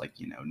just like,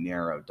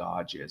 narrow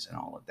dodges and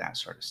all of that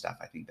sort of stuff,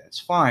 I think that's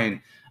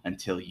fine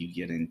until you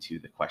get into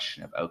the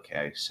question of,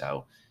 okay,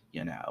 so,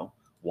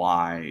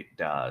 why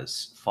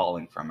does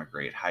falling from a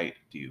great height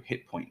do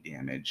hit point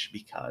damage?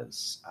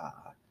 Because,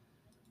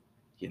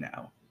 you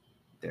know,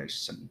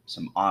 there's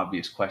some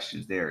obvious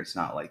questions there. It's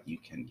not like you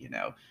can,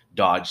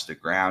 dodge the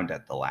ground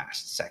at the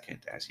last second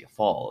as you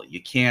fall.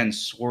 You can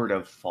sort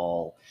of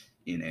fall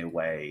in a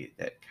way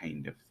that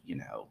kind of,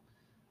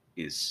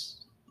 is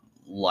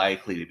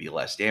likely to be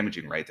less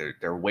damaging, right? There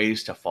are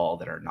ways to fall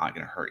that are not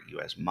going to hurt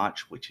you as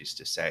much, which is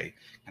to say,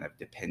 kind of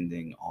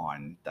depending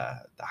on the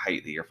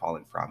height that you're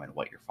falling from and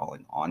what you're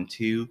falling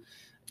onto,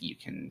 you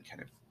can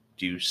kind of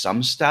do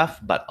some stuff,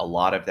 but a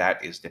lot of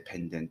that is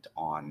dependent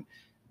on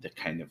the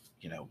kind of,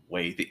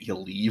 way that you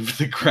leave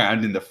the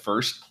ground in the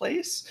first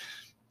place.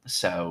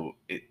 So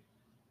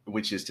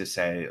which is to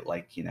say,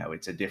 like,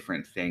 it's a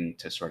different thing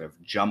to sort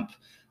of jump,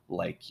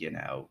 like,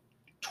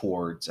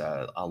 towards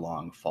a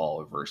long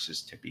fall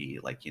versus to be,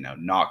 like,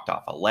 knocked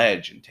off a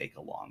ledge and take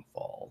a long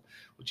fall,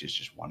 which is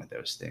just one of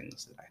those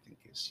things that I think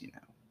is,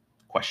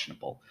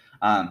 questionable.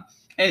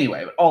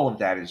 Anyway, but all of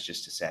that is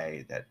just to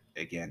say that,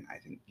 again, I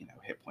think,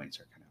 hit points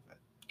are kind of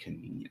a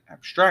convenient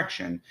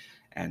abstraction,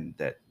 and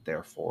that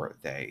therefore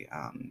they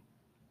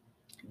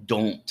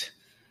don't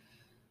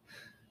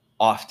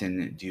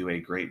often do a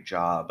great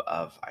job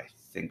of, I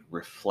think,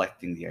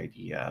 reflecting the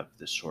idea of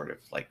the sort of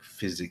like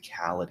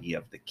physicality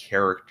of the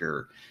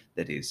character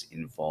that is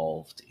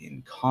involved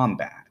in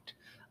combat.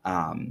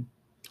 Um,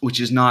 which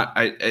is not,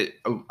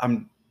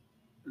 I'm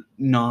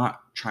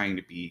not trying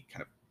to be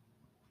kind of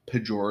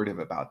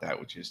pejorative about that,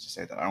 which is to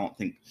say that I don't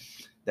think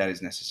that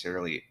is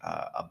necessarily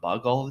a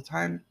bug all the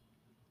time.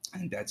 I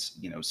think that's,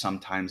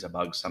 sometimes a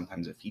bug,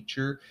 sometimes a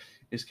feature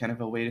is kind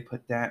of a way to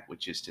put that,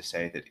 which is to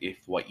say that if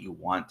what you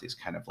want is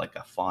kind of like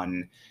a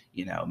fun,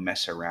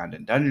 mess around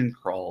and dungeon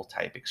crawl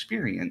type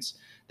experience,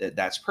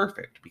 that's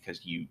perfect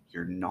because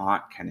you're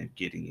not kind of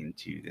getting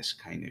into this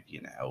kind of,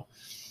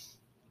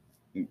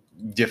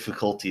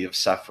 difficulty of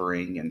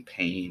suffering and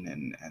pain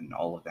and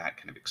all of that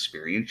kind of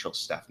experiential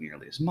stuff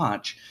nearly as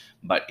much.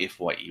 But if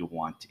what you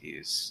want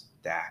is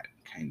that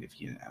kind of,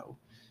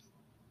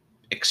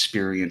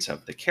 experience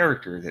of the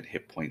character, that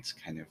hit points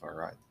kind of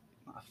are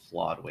a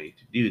flawed way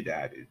to do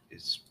that,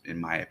 is, in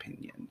my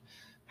opinion,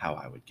 how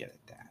I would get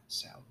at that.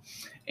 So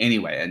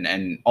anyway,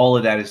 and all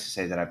of that is to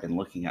say that I've been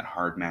looking at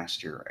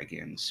Hardmaster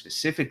again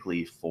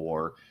specifically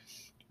for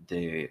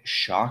the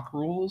shock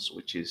rules,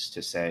 which is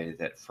to say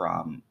that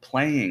from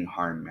playing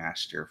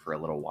Hardmaster for a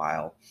little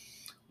while,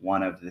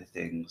 one of the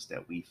things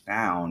that we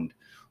found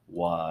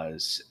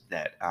was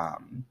that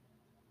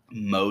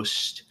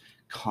most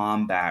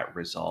combat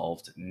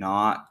resolved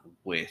not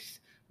with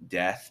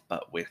death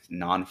but with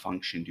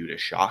non-function due to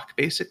shock,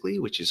 basically,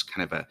 which is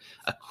kind of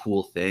a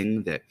cool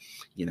thing that,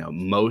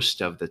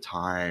 most of the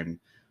time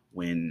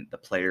when the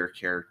player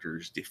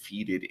characters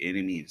defeated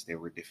enemies, they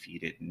were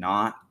defeated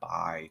not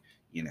by,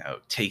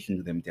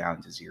 taking them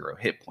down to 0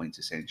 hit points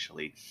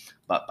essentially,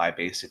 but by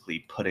basically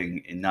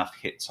putting enough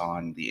hits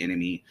on the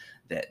enemy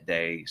that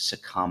they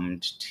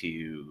succumbed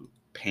to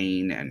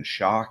pain and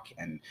shock,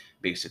 and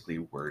basically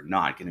we're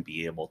not going to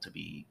be able to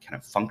be kind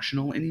of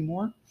functional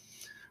anymore,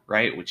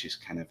 right? Which is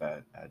kind of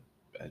a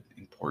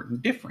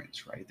important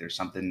difference, right? There's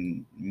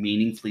something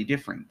meaningfully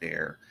different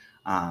there,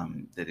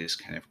 that is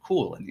kind of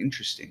cool and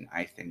interesting,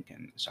 I think.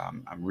 And so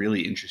I'm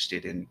really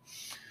interested in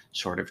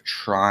sort of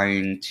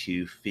trying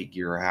to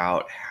figure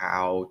out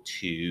how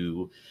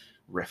to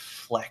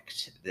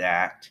reflect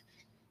that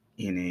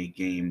in a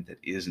game that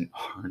isn't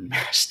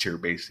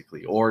Hardmaster,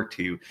 basically, or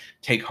to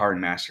take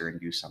Hardmaster and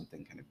do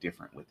something kind of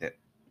different with it.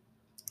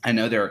 I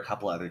know there are a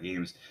couple other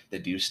games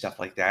that do stuff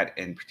like that.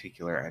 In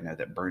particular, I know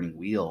that Burning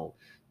Wheel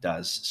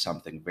does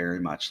something very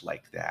much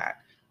like that,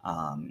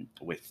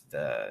 with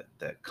the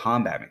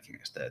combat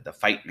mechanics. The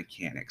fight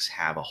mechanics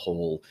have a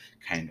whole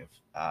kind of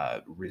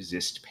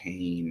resist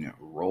pain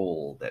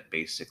role that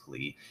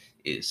basically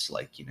is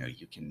like, you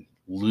can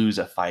lose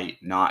a fight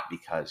not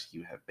because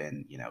you have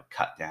been,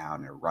 cut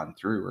down or run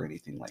through or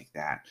anything like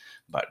that,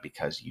 but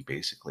because you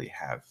basically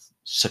have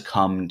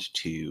succumbed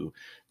to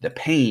the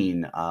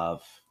pain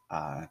of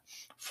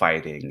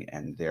fighting,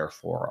 and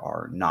therefore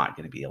are not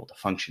going to be able to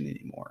function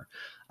anymore.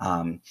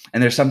 And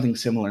there's something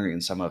similar in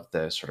some of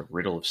the sort of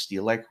Riddle of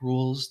Steel like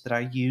rules that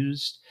I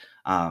used.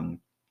 Um,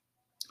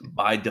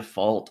 by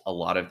default, a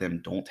lot of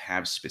them don't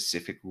have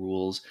specific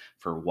rules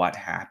for what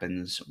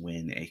happens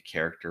when a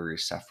character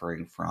is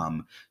suffering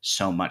from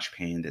so much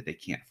pain that they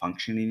can't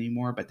function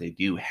anymore, but they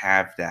do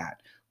have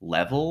that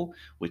level,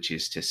 which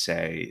is to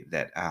say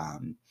that,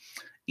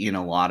 in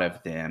a lot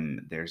of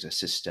them, there's a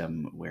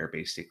system where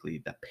basically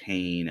the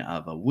pain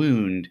of a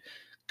wound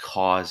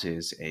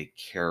causes a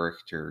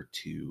character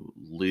to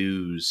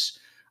lose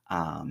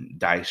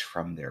dice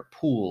from their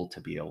pool to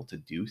be able to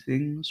do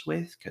things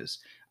with, because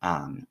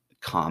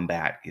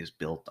combat is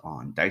built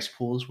on dice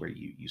pools where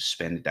you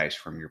spend dice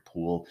from your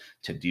pool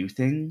to do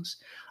things.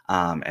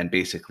 And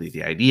basically,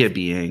 the idea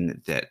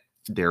being that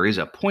there is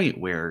a point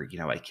where,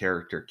 a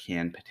character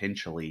can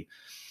potentially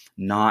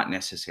not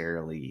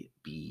necessarily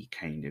be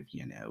kind of,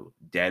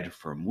 dead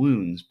from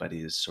wounds, but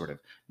is sort of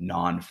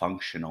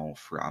non-functional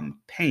from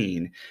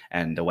pain.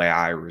 And the way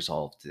I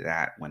resolved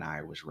that when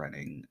I was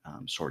running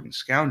Sword and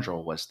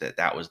Scoundrel was that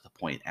that was the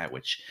point at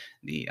which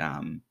the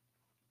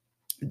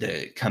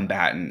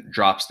combatant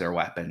drops their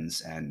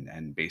weapons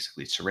and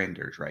basically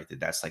surrenders, right?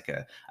 That's like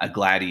a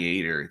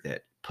gladiator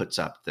that puts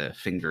up the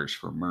fingers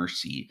for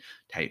mercy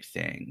type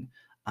thing.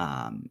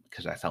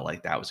 Because I felt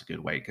like that was a good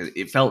way, because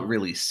it felt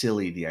really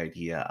silly, the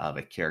idea of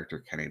a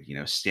character kind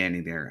of,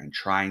 standing there and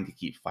trying to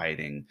keep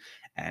fighting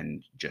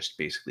and just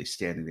basically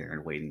standing there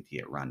and waiting to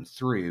get run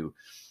through.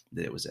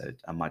 That it was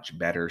a much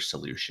better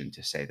solution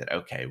to say that,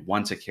 okay,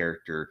 once a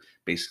character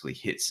basically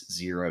hits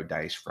 0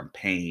 dice from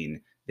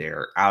pain,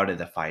 they're out of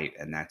the fight,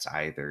 and that's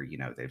either,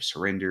 they've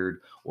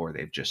surrendered or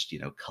they've just,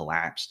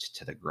 collapsed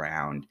to the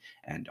ground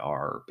and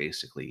are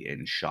basically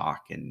in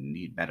shock and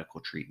need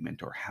medical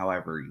treatment, or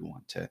however you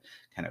want to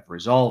kind of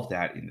resolve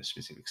that in the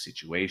specific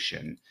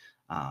situation.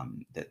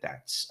 That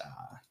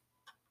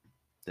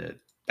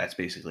that's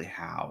basically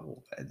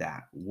how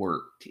that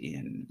worked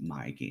in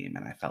my game,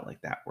 and I felt like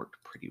that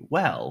worked pretty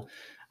well,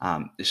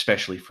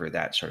 especially for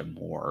that sort of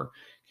more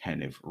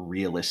kind of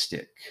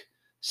realistic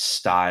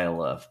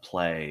style of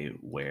play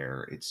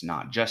where it's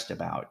not just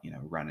about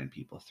running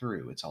people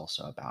through. It's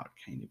also about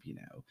kind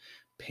of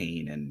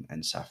pain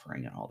and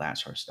suffering and all that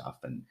sort of stuff.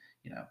 And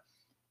you know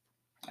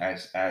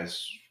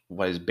as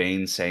what does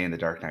Bane say in The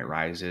Dark Knight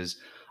Rises?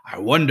 I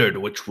wondered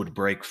which would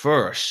break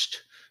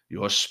first,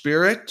 your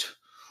spirit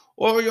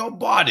or your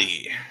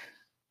body.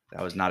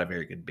 That was not a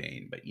very good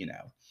Bane, but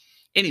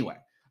Anyway,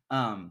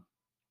 um,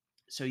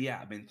 so yeah,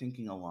 I've been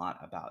thinking a lot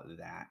about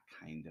that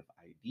kind of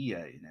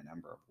idea in a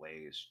number of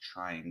ways,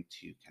 trying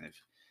to kind of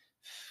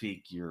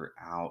figure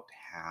out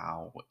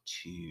how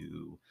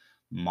to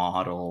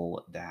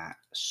model that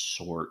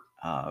sort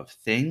of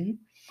thing.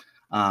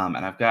 And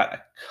I've got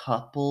a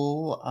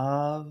couple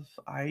of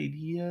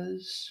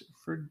ideas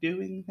for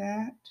doing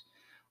that.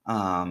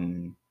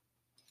 Um,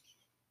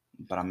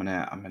 but I'm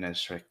gonna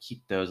sort of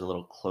keep those a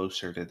little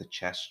closer to the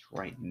chest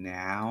right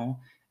now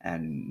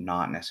and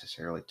not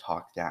necessarily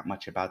talk that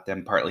much about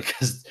them, partly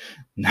because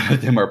none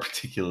of them are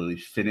particularly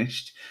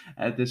finished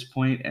at this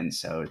point, and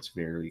so it's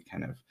very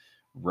kind of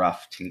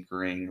rough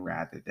tinkering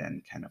rather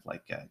than kind of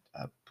like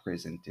a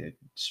presented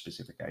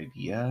specific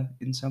idea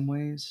in some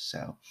ways.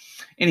 So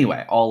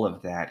anyway, all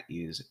of that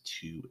is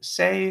to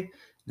say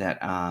that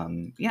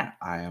yeah,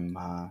 I am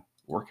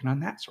working on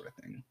that sort of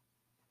thing.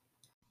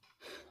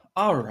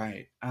 All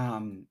right.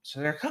 So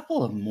there are a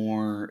couple of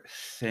more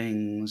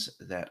things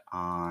that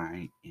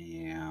I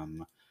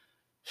am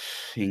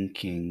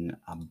thinking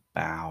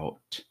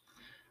about.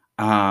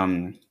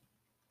 Um,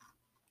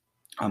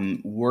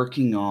 I'm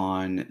working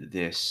on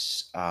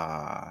this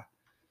uh,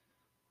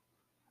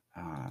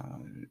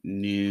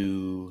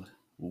 new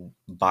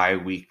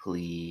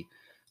bi-weekly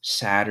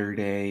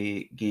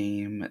Saturday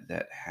game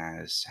that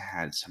has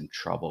had some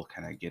trouble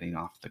kind of getting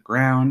off the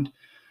ground.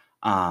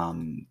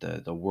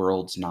 The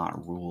world's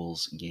not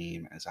rules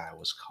game, as I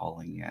was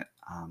calling it.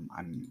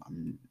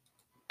 I'm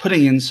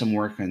putting in some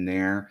work in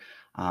there,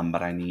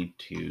 but I need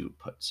to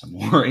put some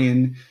more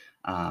in,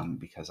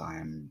 because I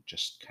am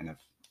just kind of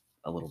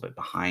a little bit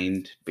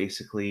behind,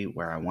 basically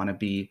where I want to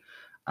be,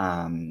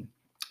 um,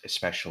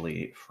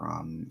 especially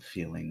from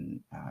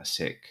feeling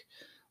sick.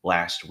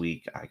 Last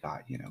week, I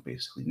got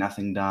basically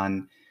nothing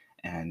done,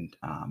 and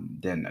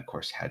then of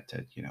course had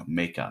to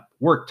make up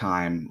work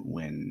time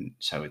when,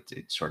 so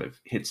it sort of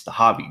hits the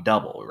hobby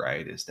double,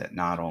 right? Is that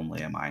not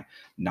only am I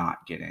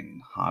not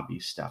getting hobby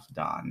stuff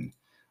done,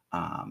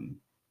 um,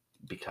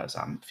 because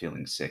I'm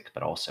feeling sick,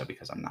 but also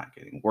because I'm not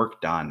getting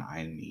work done.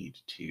 I need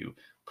to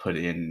put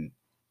in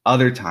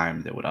other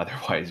time that would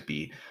otherwise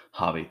be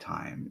hobby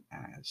time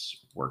as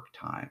work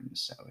time.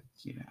 So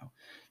it's,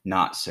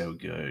 not so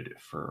good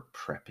for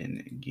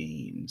prepping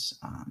games.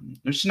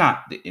 It's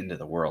not the end of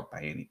the world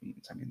by any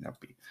means. I mean, there'll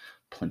be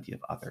plenty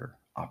of other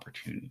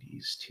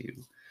opportunities to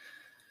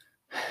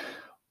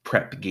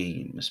prep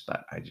games,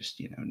 but I just,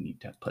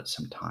 need to put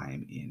some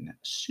time in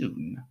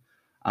soon.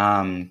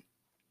 Um,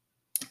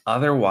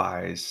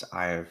 Otherwise,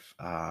 I've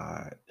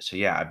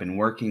been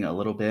working a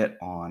little bit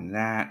on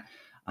that.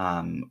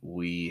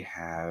 We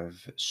have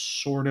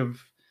sort of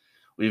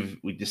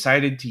we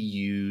decided to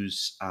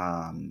use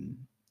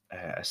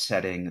a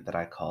setting that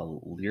I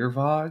call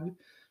Learvog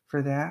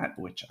for that,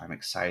 which I'm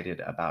excited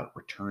about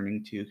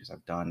returning to because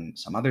I've done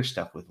some other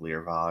stuff with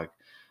Learvog,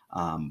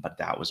 but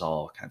that was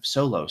all kind of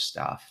solo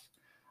stuff.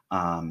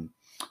 Um,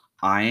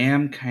 I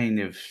am kind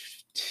of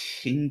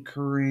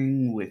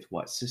tinkering with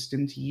what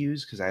system to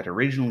use because I had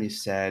originally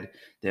said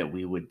that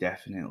we would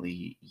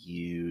definitely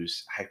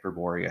use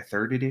Hyperborea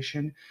third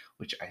edition,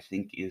 which I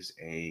think is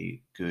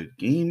a good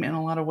game in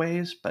a lot of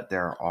ways, but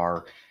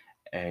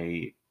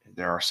a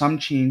there are some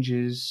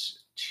changes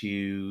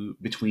to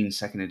between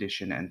second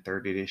edition and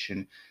third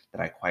edition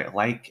that I quite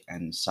like,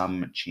 and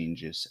some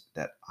changes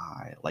that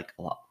I like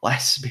a lot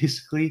less,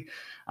 basically.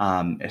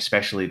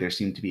 Especially, there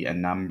seem to be a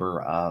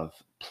number of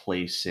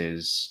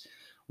places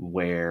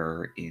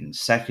where in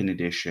second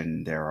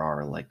edition there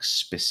are like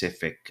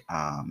specific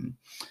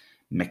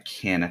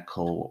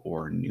mechanical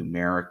or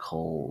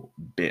numerical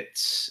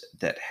bits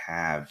that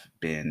have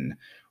been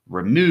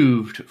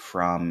removed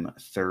from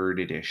third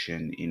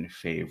edition in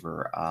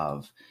favor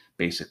of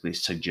basically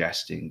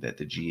suggesting that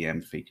the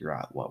GM figure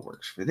out what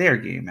works for their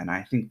game. And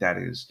I think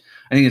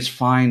it's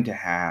fine to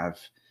have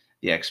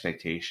the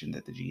expectation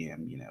that the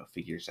GM,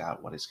 figures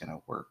out what is going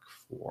to work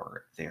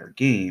for their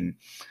game.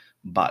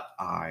 But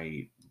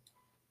I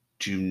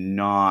do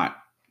not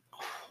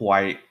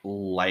quite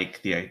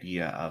like the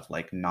idea of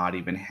like not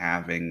even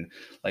having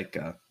like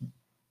a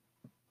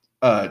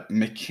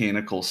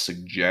mechanical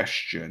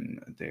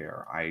suggestion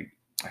there. I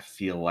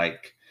feel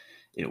like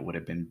it would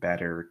have been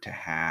better to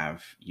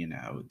have,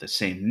 the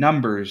same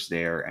numbers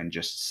there and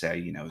just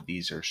say,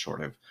 these are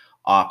sort of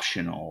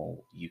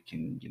optional. You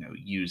can,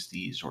 use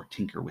these or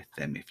tinker with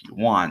them if you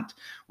want,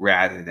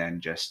 rather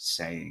than just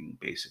saying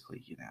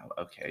basically,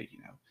 okay,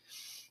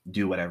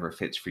 do whatever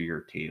fits for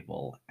your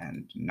table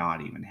and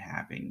not even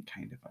having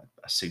kind of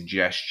a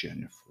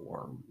suggestion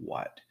for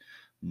what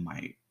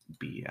might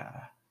be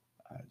a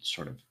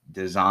sort of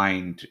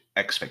designed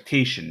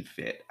expectation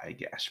fit, I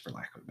guess, for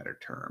lack of a better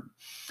term.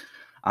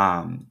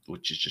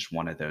 Which is just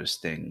one of those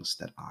things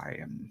that I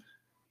am,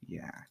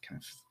 yeah,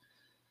 kind of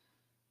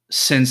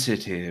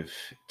sensitive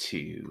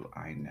to.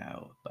 I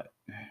know, but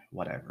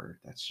whatever.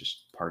 That's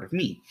just part of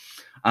me.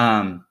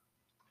 Um,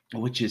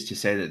 which is to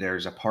say that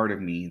there's a part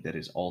of me that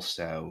is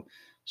also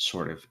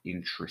sort of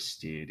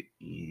interested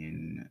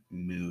in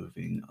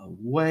moving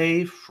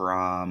away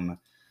from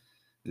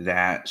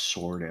that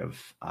sort of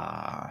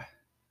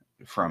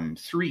from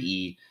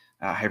 3E,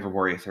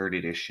 Hyperborea third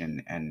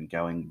edition, and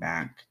going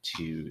back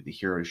to the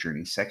Hero's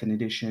Journey second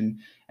edition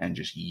and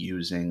just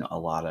using a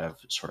lot of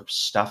sort of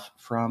stuff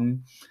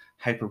from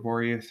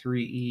Hyperborea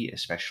 3E,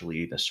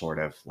 especially the sort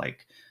of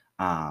like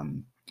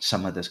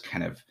some of this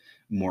kind of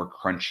more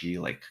crunchy,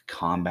 like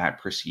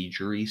combat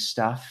procedure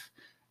stuff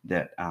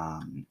that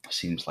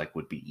seems like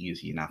would be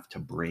easy enough to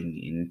bring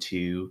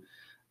into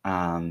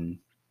um,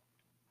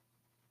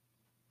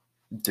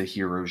 the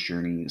Hero's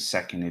Journey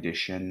second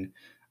edition,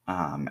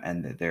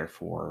 and that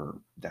therefore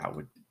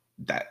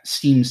that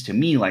seems to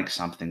me like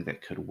something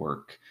that could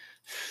work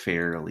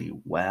fairly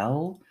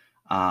well.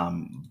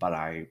 But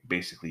I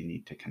basically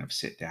need to kind of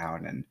sit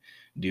down and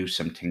do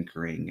some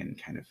tinkering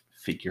and kind of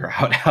figure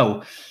out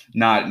how,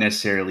 not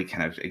necessarily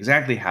kind of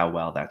exactly how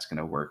well that's going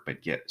to work,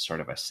 but get sort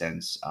of a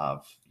sense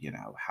of,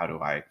 how do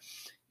I,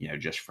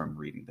 just from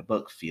reading the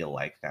book, feel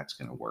like that's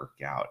going to work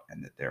out,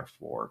 and that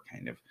therefore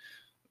kind of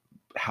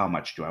how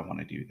much do I want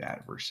to do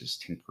that versus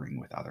tinkering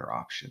with other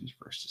options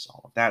versus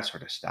all of that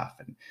sort of stuff.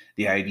 And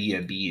the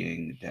idea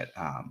being that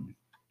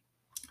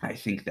I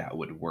think that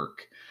would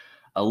work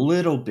a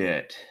little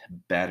bit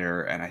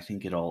better, and I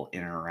think it'll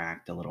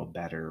interact a little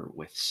better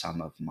with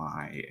some of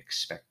my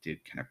expected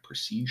kind of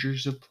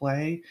procedures of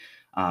play.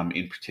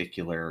 In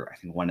particular, I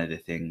think one of the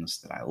things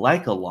that I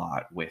like a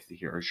lot with the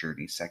Hero's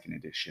Journey second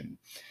edition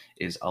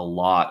is a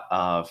lot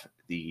of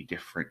the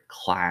different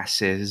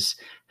classes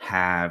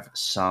have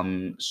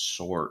some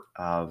sort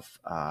of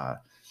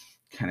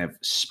kind of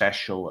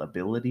special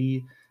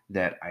ability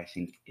that I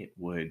think it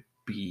would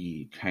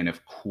be kind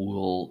of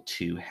cool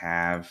to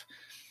have,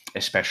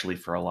 especially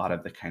for a lot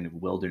of the kind of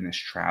wilderness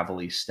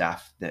travel-y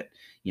stuff that,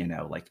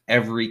 like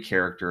every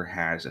character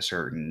has a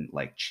certain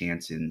like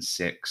chance in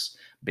six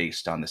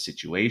based on the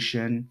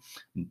situation,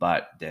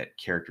 but that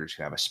characters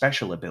who have a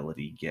special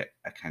ability get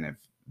a kind of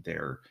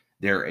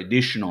their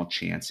additional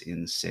chance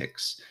in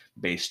six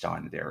based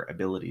on their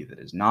ability that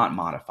is not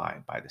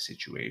modified by the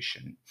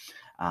situation.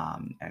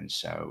 And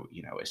so,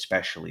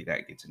 especially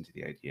that gets into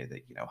the idea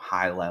that,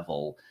 high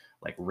level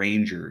like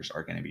rangers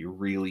are going to be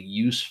really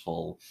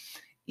useful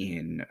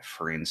in,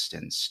 for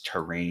instance,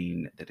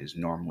 terrain that is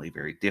normally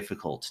very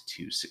difficult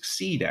to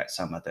succeed at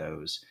some of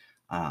those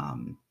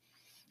um,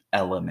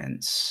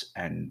 elements,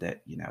 and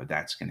that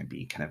that's going to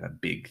be kind of a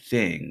big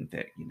thing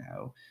that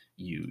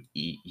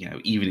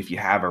even if you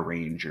have a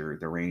ranger,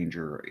 the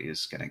ranger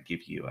is going to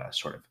give you a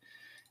sort of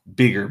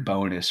bigger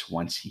bonus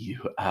once you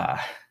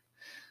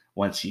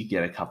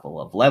get a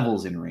couple of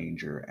levels in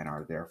ranger and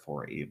are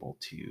therefore able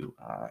to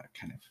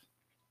kind of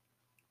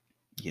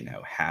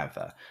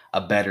have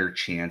a better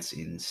chance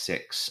in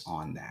six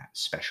on that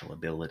special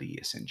ability,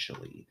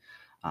 essentially,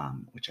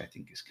 which I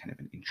think is kind of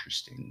an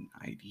interesting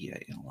idea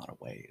in a lot of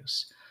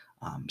ways.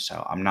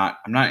 So I'm not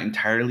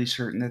entirely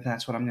certain that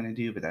that's what I'm going to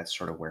do, but that's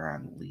sort of where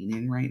I'm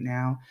leaning right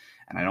now.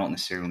 And I don't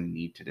necessarily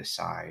need to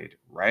decide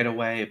right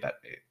away, but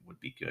it would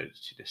be good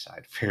to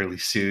decide fairly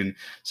soon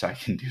so I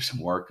can do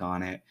some work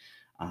on it.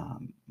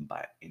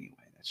 But anyway,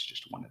 that's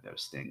just one of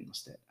those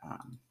things that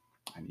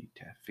I need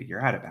to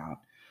figure out about.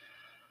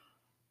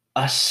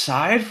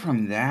 Aside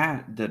from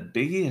that, the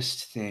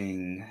biggest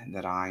thing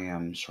that I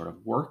am sort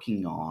of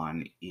working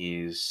on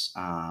is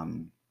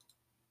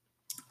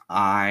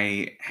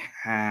I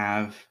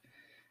have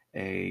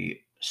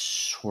a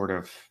sort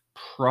of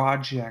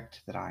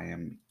project that I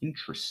am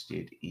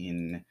interested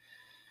in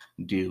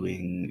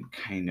doing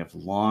kind of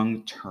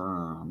long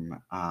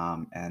term.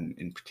 And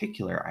in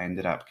particular, I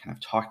ended up kind of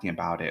talking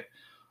about it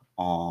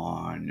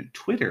on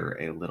Twitter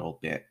a little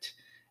bit.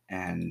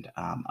 And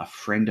a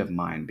friend of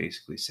mine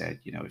basically said,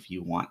 if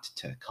you want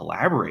to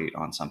collaborate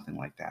on something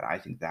like that, I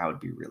think that would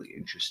be really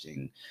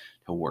interesting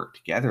to work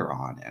together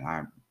on. And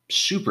I'm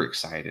super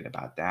excited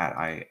about that.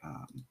 I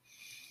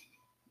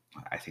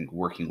think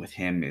working with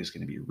him is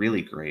going to be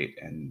really great.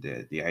 And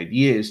the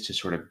idea is to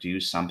sort of do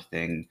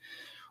something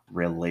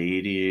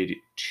related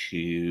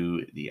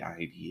to the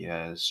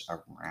ideas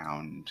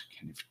around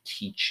kind of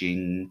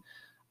teaching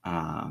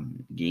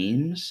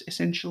games,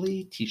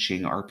 essentially,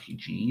 teaching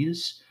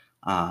RPGs,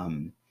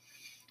 um,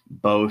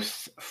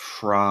 both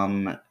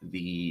from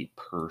the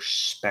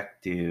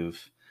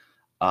perspective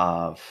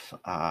of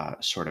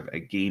sort of a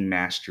game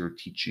master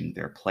teaching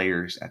their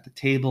players at the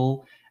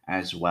table,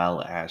 as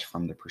well as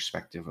from the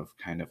perspective of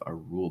kind of a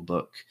rule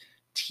book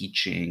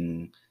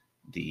teaching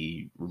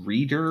the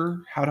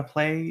reader how to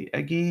play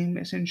a game.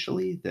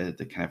 Essentially, the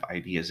kind of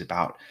ideas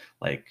about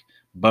like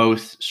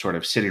both sort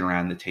of sitting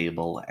around the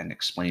table and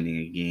explaining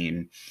a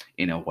game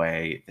in a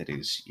way that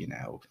is,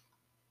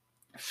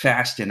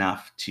 fast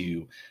enough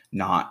to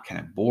not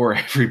kind of bore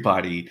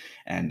everybody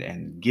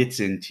and gets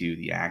into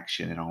the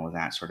action and all of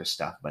that sort of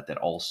stuff, but that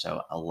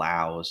also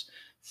allows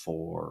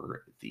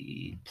for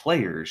the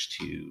players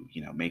to,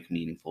 make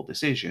meaningful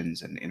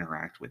decisions and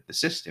interact with the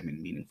system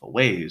in meaningful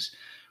ways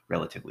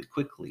relatively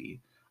quickly.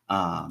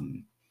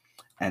 um,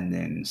 and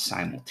then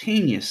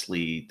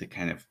simultaneously the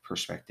kind of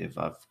perspective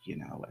of,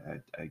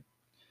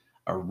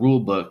 a rule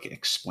book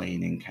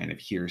explaining kind of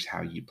here's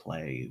how you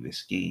play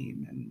this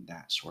game and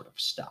that sort of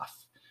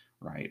stuff,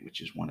 right? Which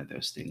is one of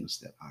those things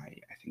that I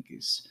think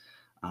is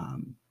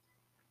um,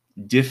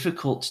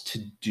 difficult to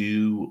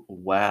do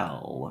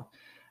well.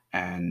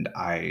 And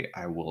I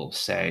will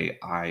say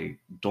I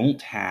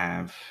don't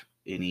have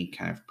any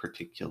kind of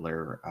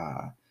particular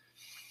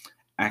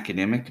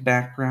academic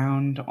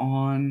background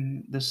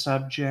on the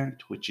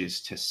subject, which is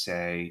to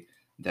say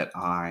that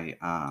I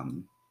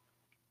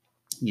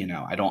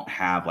don't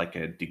have like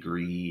a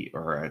degree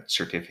or a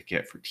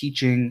certificate for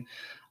teaching.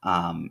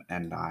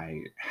 And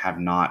I have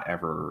not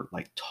ever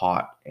like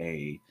taught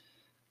a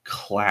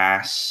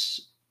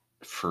class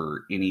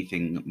for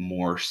anything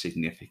more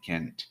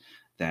significant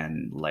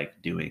than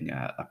like doing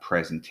a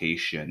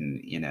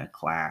presentation in a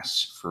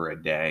class for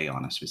a day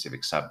on a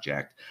specific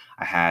subject.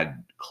 I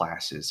had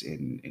classes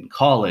in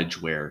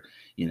college where,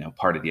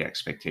 part of the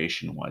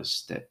expectation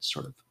was that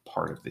sort of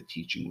part of the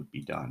teaching would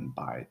be done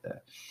by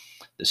the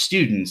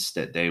students,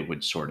 that they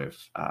would sort of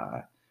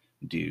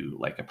do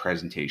like a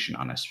presentation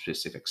on a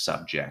specific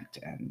subject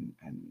and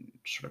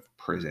sort of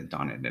present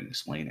on it and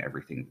explain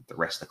everything that the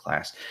rest of the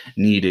class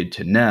needed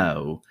to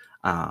know,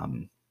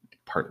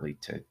 partly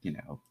to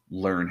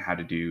learn how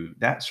to do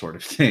that sort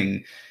of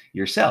thing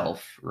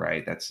yourself,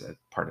 right? That's a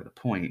part of the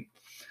point.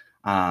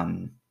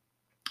 um,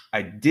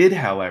 I did,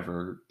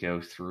 however,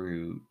 go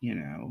through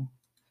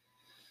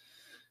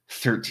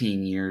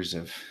 13 years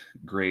of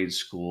grade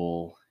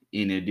school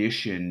in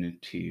addition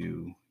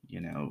to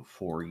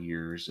 4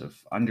 years of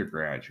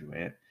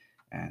undergraduate,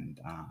 and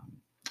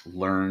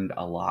learned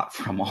a lot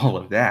from all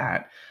of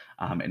that.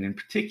 And in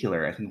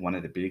particular, I think one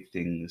of the big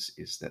things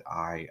is that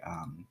I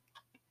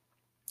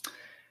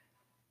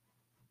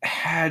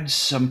had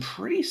some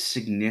pretty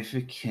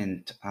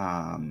significant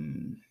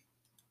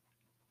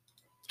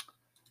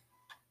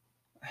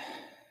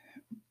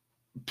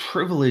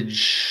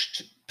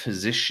privileged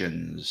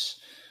positions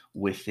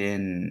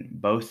within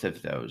both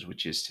of those,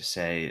 which is to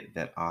say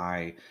that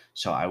I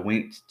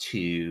went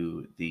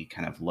to the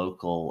kind of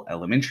local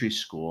elementary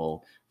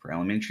school for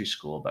elementary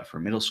school, but for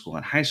middle school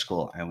and high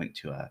school, I went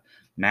to a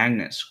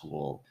magnet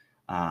school,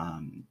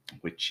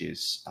 which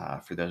is,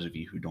 for those of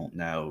you who don't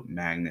know,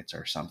 magnets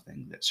are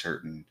something that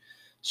certain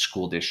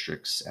school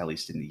districts, at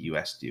least in the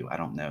US, do. I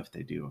don't know if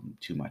they do them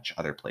too much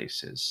other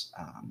places,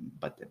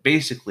 but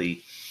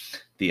basically,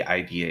 the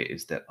idea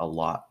is that a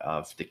lot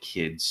of the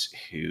kids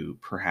who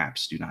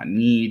perhaps do not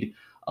need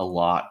a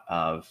lot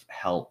of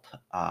help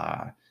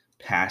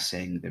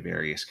passing the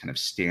various kind of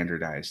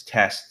standardized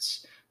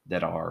tests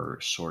that are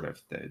sort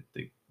of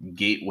the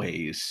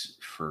gateways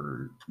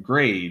for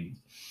grade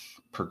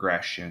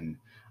progression,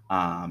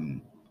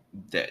 um,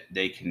 that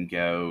they can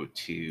go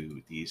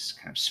to these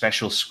kind of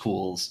special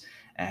schools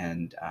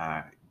and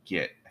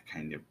get a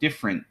kind of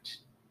different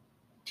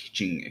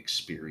teaching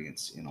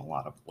experience in a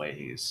lot of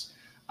ways.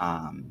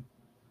 Um,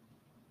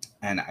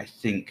 and I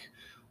think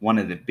one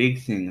of the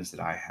big things that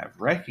I have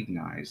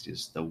recognized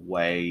is the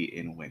way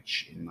in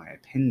which, in my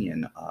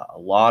opinion, a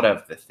lot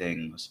of the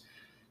things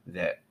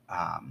that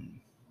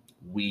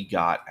we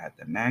got at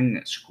the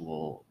magnet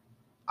school,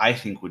 I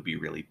think would be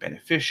really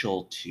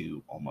beneficial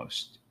to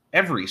almost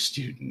every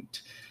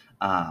student,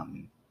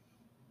 um,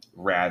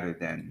 rather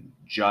than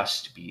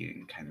just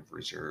being kind of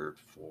reserved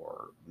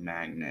for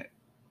magnet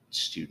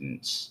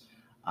students.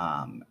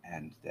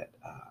 And that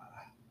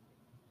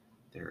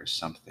there is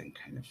something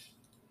kind of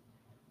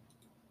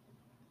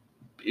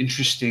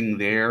interesting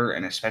there,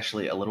 and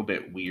especially a little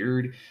bit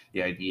weird,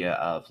 the idea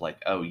of like,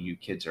 oh, you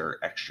kids are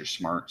extra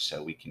smart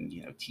so we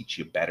can teach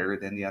you better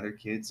than the other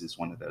kids, is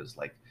one of those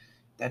like,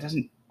 that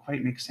doesn't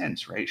quite make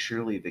sense, right?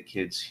 Surely the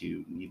kids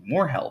who need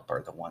more help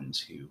are the ones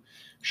who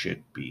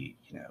should be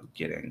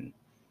getting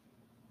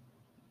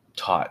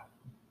taught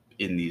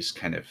in these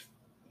kind of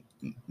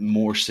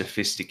more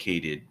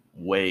sophisticated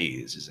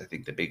ways, is I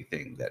think the big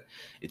thing, that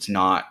it's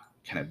not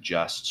kind of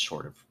just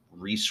sort of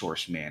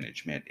resource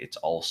management, it's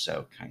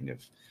also kind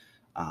of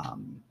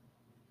um,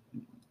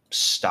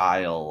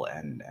 style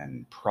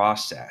and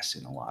process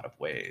in a lot of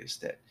ways.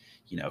 That,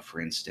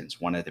 for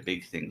instance, one of the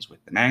big things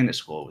with the magnet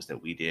school was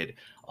that we did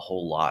a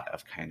whole lot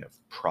of kind of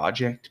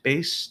project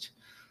based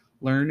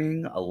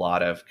learning, a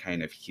lot of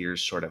kind of,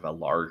 here's sort of a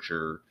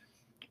larger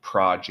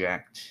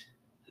project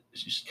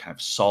just kind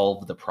of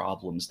solve the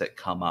problems that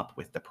come up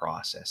with the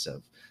process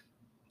of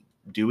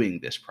doing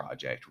this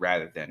project,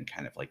 rather than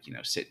kind of like,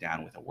 sit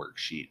down with a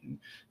worksheet and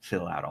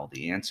fill out all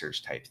the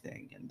answers type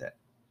thing. And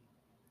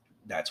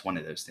that's one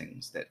of those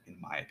things that, in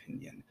my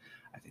opinion,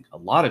 I think a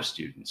lot of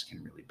students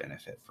can really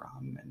benefit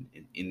from. And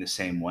in the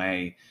same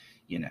way,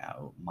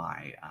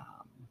 my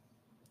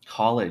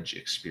college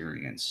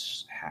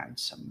experience had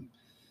some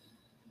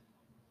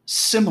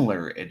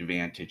similar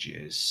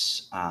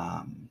advantages.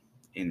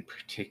 In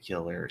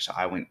particular, so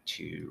I went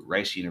to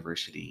Rice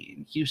University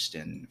in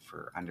Houston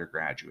for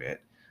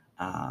undergraduate,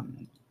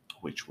 um,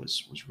 which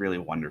was really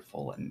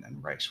wonderful, and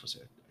Rice was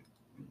a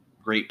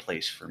great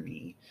place for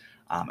me,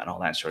 and all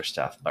that sort of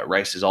stuff. But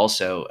Rice is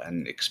also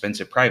an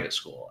expensive private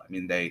school. I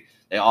mean, they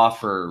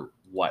offer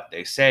what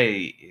they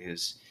say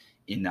is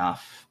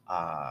enough.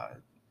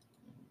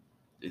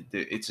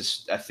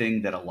 It's a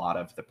thing that a lot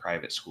of the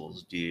private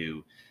schools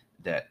do,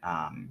 that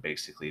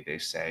basically they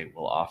say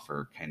will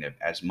offer kind of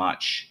as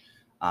much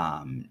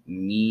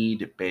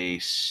need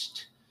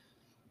based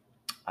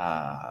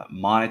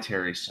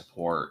monetary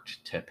support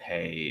to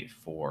pay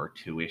for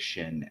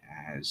tuition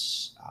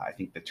as, I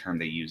think the term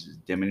they use is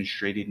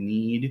demonstrated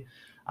need.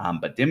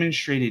 But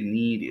demonstrated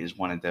need is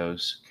one of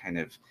those kind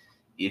of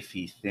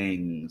iffy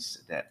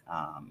things that,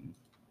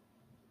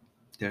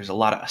 there's a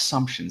lot of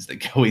assumptions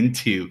that go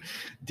into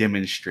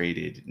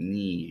demonstrated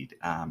need.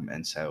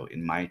 And so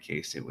in my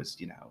case, it was,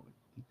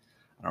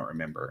 I don't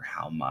remember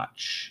how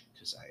much,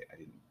 because I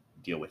didn't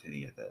deal with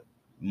any of the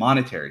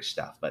monetary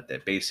stuff, but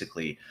that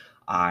basically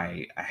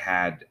I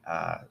had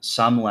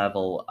some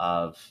level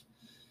of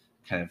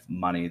kind of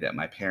money that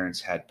my parents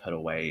had put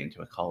away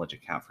into a college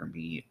account for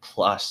me.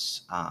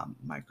 Plus,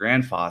 my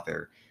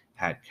grandfather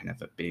had kind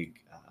of a big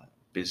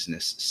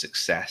business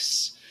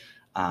success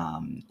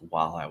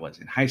while I was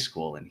in high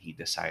school, and he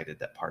decided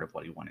that part of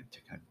what he wanted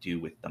to kind of do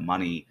with the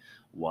money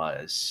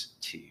was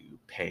to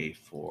pay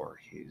for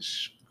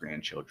his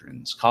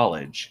grandchildren's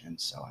college. And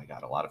so I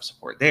got a lot of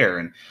support there.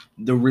 And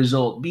the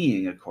result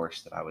being, of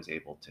course, that I was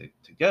able to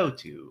go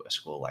to a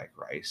school like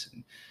Rice.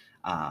 And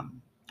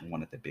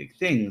one of the big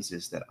things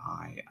is that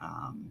I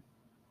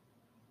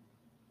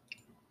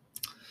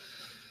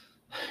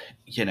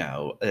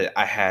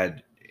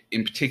had,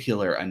 in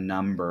particular, a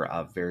number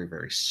of very,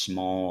 very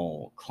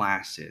small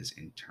classes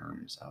in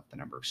terms of the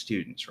number of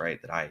students, right?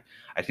 I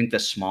think the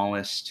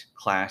smallest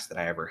class that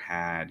I ever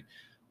had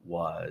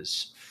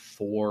was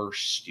 4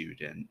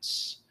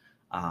 students.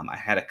 I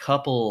had a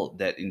couple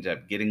that ended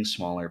up getting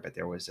smaller, but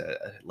there was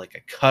like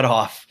a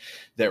cutoff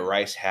that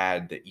Rice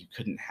had, that you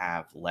couldn't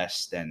have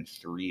less than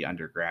 3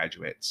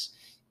 undergraduates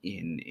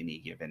in any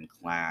given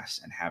class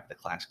and have the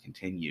class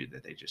continue.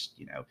 That they just,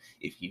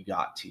 if you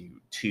got to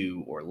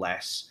 2 or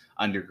less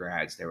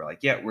undergrads, they were like,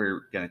 yeah,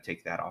 we're going to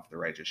take that off the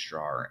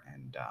registrar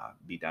and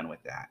be done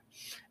with that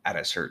at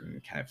a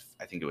certain kind of,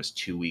 I think it was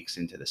 2 weeks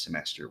into the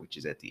semester, which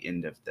is at the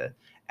end of the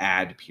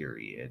ad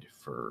period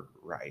for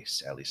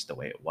Rice, at least the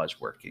way it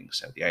was working.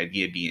 So the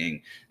idea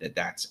being that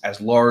that's as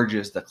large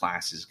as the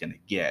class is going to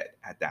get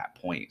at that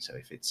point. So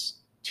if it's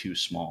too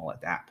small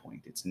at that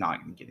point, it's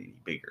not going to get any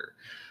bigger.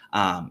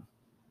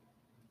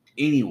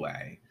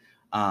 Anyway,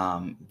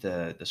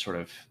 the sort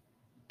of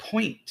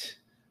point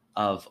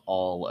of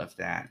all of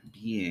that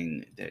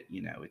being that,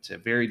 it's a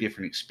very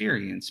different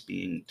experience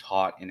being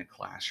taught in a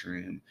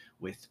classroom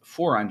with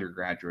 4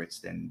 undergraduates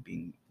than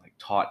being like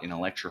taught in a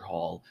lecture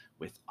hall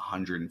with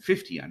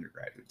 150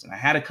 undergraduates. And I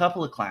had a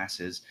couple of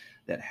classes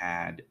that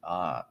had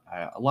a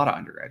lot of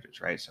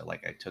undergraduates, right? So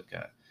like I took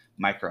a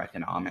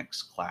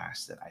microeconomics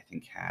class that I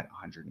think had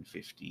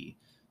 150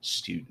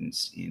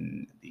 students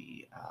in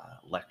the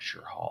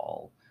lecture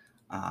hall.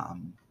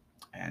 um,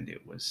 and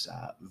it was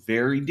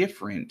very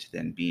different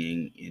than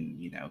being in,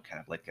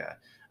 kind of like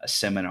a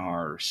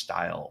seminar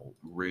style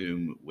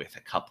room with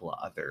a couple of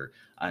other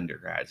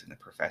undergrads and the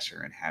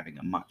professor, and having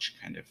a much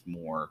kind of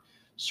more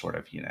sort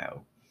of,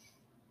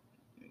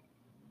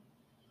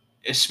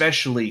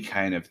 especially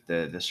kind of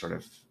the sort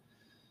of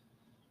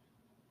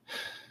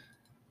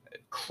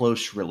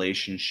close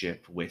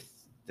relationship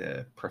with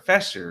the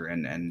professor,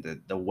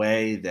 and the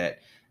way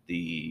that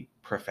the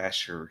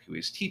professor who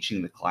is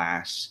teaching the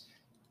class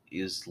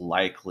is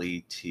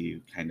likely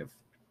to kind of,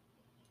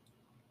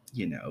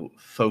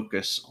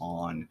 focus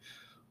on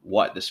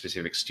what the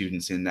specific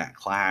students in that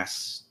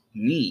class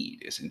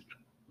need,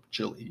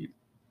 essentially,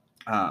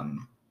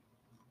 um,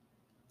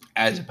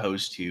 as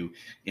opposed to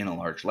in a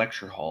large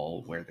lecture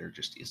hall where there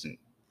just isn't,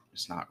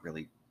 it's not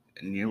really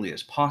nearly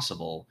as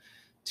possible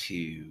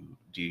to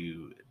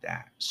do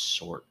that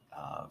sort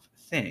of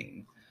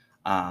thing.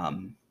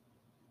 Um,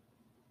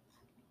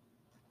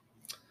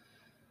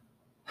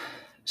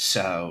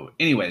 so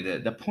anyway,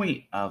 the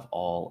point of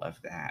all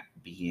of that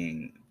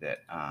being that,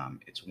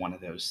 it's one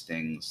of those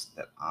things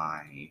that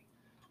I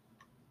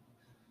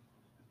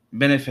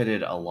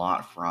benefited a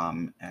lot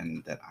from,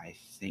 and that I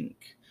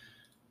think,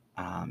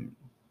 um,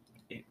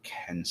 it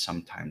can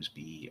sometimes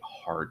be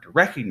hard to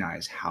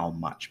recognize how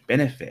much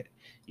benefit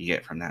you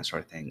get from that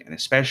sort of thing. And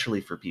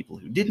especially for people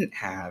who didn't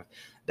have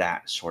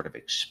that sort of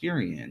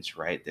experience,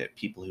 right? That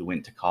people who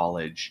went to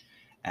college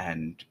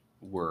and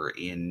were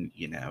in,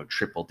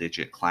 triple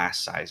digit class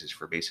sizes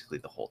for basically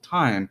the whole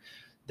time,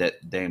 that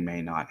they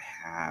may not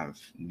have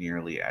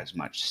nearly as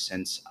much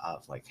sense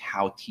of like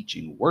how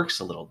teaching works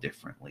a little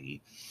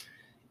differently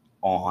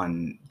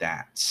on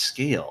that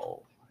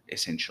scale,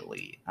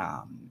 essentially.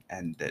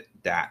 And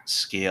that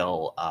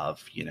scale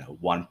of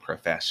one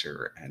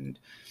professor and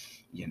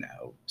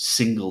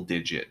single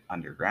digit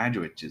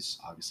undergraduate is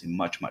obviously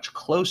much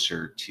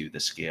closer to the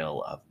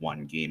scale of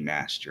one game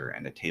master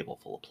and a table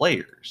full of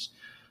players.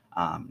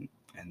 And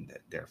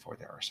that therefore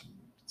there are some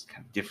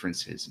kind of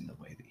differences in the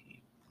way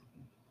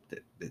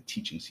that the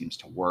teaching seems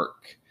to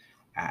work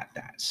at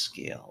that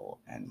scale.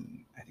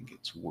 And I think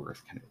it's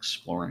worth kind of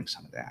exploring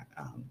some of that.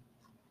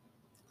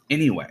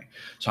 Anyway,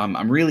 so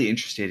I'm really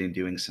interested in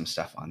doing some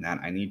stuff on that.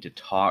 I need to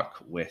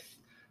talk with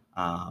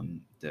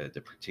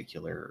the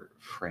particular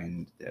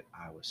friend that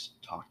I was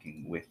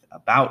talking with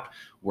about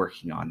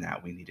working on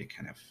that. We need to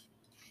kind of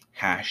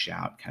hash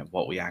out kind of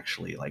what we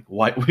actually like,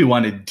 what we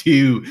want to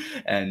do,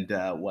 and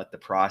what the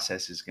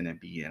process is going to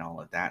be, and all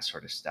of that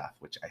sort of stuff,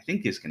 which I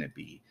think is going to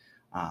be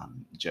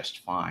just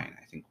fine.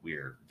 I think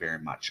we're very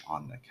much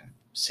on the kind of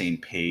same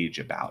page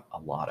about a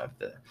lot of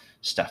the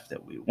stuff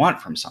that we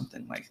want from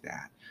something like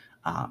that.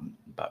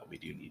 But we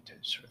do need to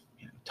sort of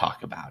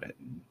talk about it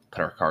and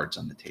put our cards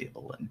on the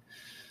table and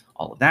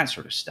all of that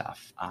sort of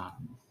stuff.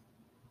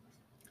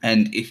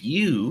 And if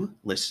you,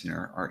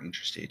 listener, are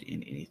interested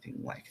in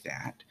anything like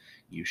that,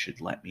 you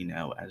should let me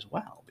know as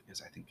well,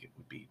 because I think it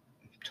would be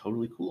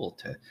totally cool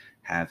to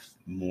have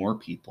more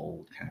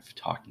people kind of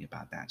talking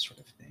about that sort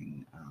of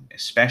thing.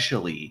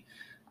 Especially,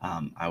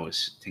 I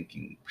was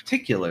thinking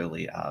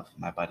particularly of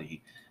my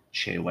buddy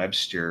Shea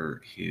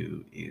Webster,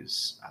 who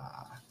is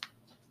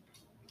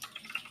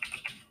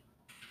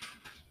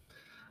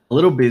a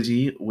little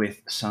busy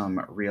with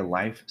some real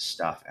life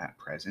stuff at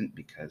present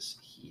because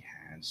he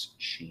has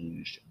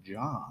changed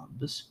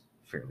jobs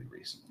fairly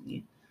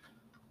recently.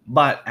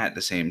 But at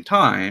the same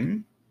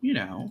time,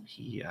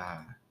 he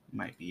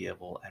might be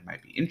able and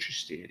might be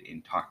interested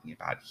in talking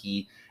about.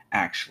 He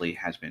actually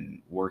has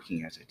been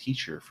working as a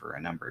teacher for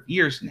a number of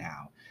years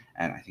now.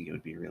 And I think it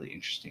would be really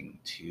interesting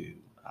to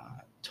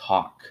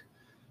talk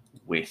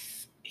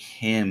with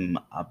him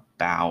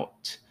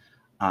about.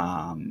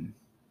 Um,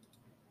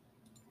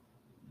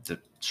 the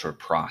sort of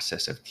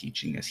process of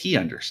teaching as he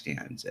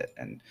understands it.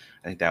 And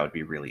I think that would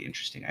be really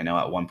interesting. I know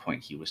at one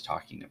point he was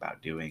talking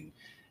about doing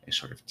a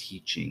sort of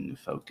teaching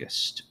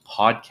focused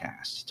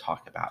podcast to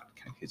talk about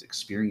kind of his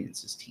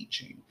experiences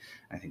teaching.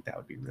 I think that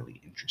would be really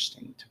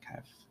interesting to kind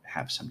of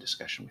have some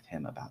discussion with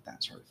him about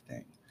that sort of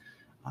thing.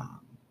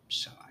 Um,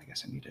 so I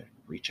guess I need to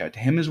reach out to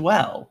him as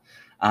well.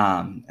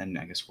 And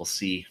I guess we'll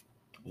see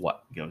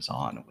what goes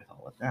on with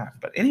all of that.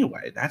 But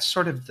anyway, that's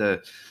sort of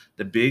the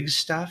big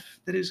stuff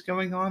that is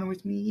going on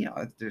with me.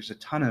 There's a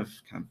ton of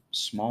kind of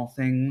small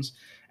things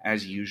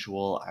as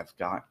usual. I've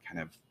got kind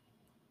of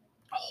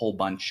a whole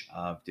bunch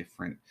of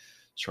different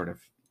sort of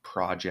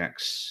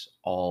projects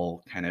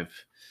all kind of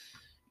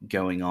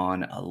going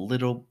on a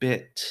little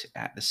bit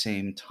at the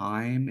same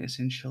time.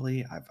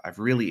 Essentially, I've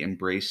really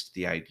embraced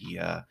the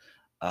idea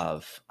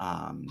of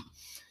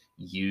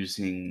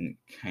using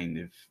kind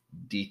of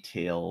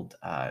detailed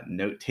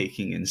note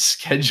taking and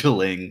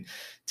scheduling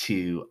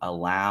to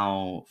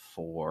allow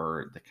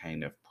for the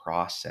kind of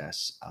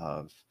process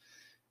of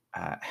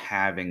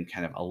having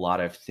kind of a lot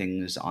of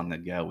things on the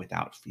go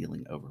without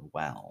feeling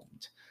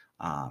overwhelmed.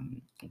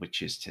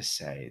 Which is to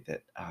say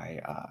that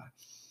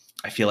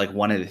I feel like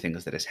one of the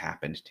things that has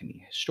happened to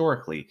me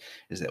historically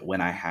is that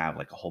when I have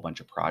like a whole bunch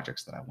of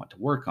projects that I want to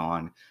work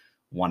on,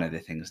 one of the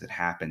things that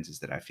happens is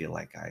that I feel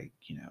like I,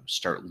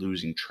 start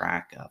losing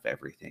track of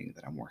everything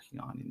that I'm working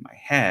on in my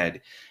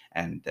head.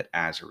 And that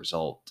as a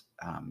result,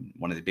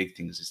 one of the big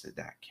things is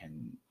that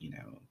can,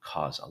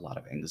 cause a lot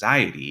of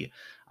anxiety,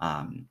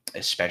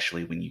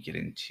 especially when you get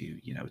into,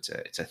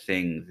 it's a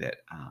thing that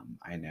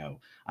I know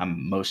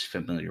I'm most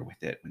familiar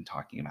with it when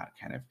talking about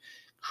kind of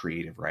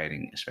creative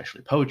writing,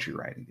 especially poetry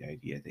writing, the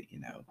idea that,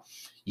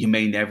 you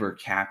may never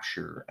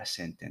capture a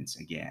sentence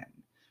again,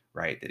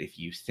 right? That if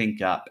you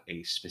think up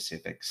a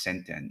specific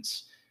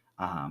sentence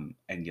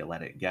and you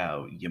let it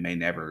go, you may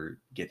never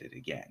get it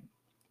again,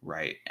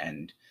 right?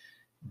 And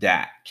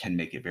that can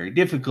make it very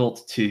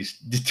difficult to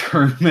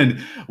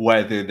determine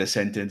whether the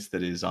sentence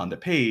that is on the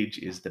page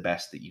is the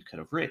best that you could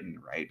have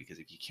written, right? Because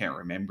if you can't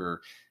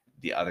remember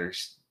the other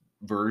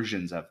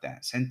versions of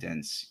that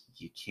sentence,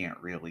 you can't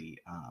really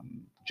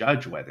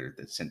judge whether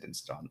the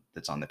sentence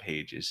that's on the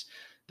page is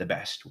the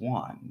best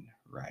one,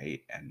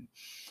 right? And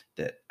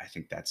that I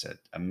think that's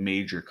a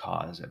major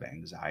cause of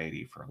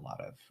anxiety for a lot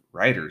of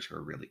writers who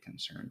are really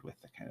concerned with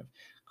the kind of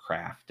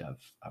craft of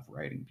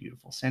writing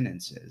beautiful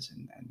sentences.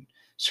 And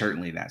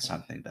certainly that's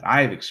something that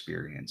I've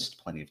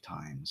experienced plenty of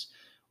times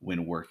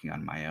when working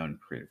on my own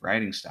creative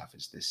writing stuff,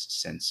 is this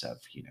sense of,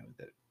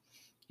 that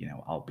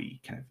I'll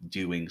be kind of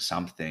doing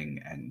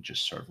something and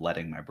just sort of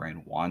letting my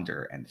brain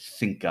wander and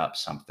think up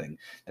something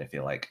that I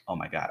feel like, oh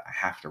my God, I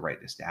have to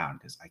write this down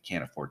because I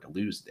can't afford to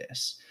lose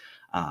this.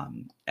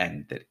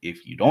 And that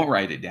if you don't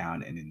write it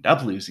down and end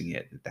up losing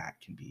it, that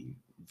can be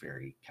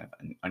very kind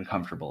of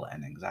uncomfortable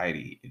and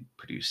anxiety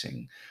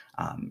producing.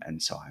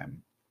 And so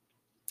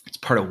it's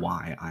part of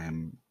why I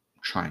am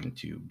trying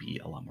to be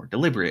a lot more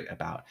deliberate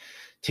about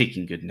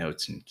taking good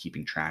notes and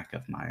keeping track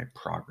of my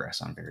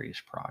progress on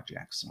various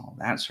projects and all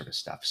that sort of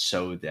stuff,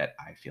 so that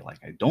I feel like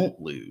I don't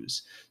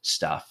lose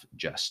stuff,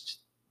 just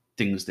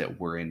things that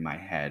were in my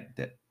head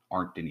that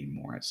aren't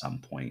anymore at some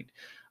point,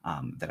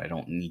 that I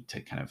don't need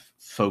to kind of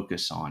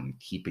focus on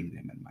keeping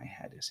them in my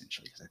head,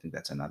 essentially. Because I think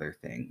that's another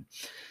thing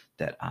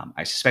that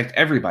I suspect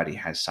everybody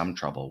has some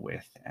trouble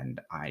with. And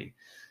I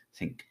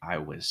think I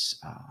was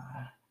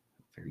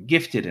very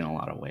gifted in a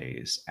lot of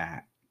ways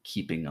at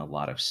keeping a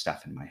lot of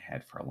stuff in my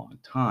head for a long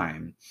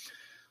time.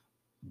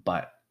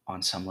 But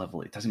on some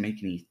level, it doesn't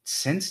make any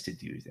sense to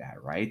do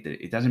that, right?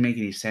 It doesn't make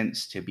any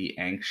sense to be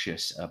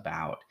anxious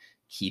about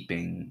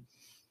keeping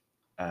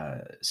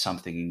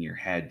something in your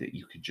head that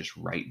you could just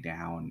write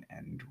down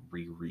and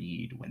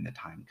reread when the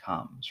time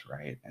comes,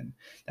 right? And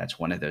that's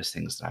one of those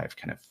things that I've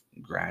kind of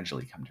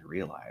gradually come to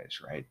realize,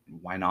 right?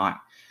 Why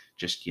not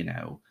just,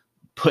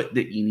 put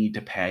that you need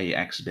to pay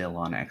X bill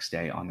on X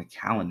day on the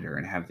calendar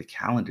and have the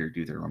calendar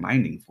do the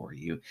reminding for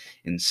you,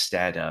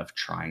 instead of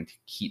trying to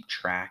keep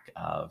track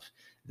of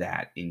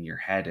that in your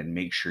head and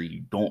make sure you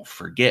don't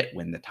forget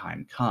when the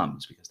time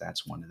comes, because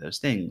that's one of those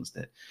things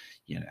that,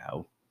 you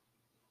know,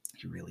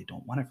 you really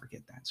don't want to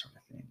forget that sort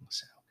of thing.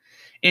 So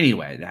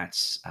anyway,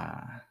 that's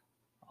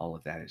all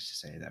of that is to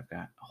say that I've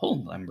got a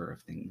whole number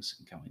of things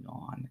going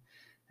on,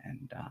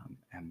 and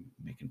am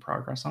making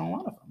progress on a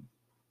lot of them.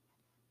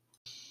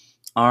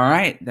 All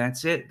right,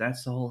 that's it.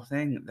 That's the whole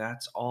thing.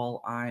 That's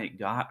all I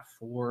got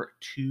for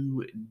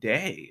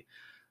today.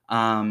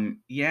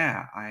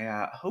 Yeah,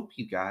 I hope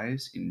you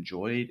guys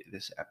enjoyed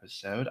this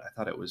episode. I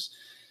thought it was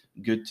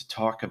good to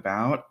talk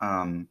about.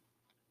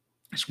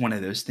 It's one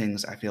of those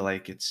things. I feel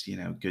like it's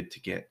good to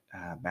get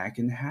back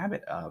in the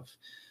habit of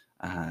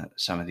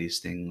some of these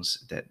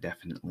things that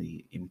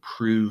definitely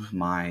improve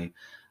my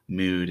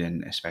mood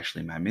and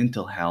especially my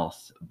mental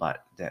health,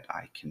 but that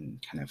I can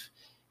kind of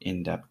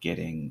end up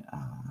getting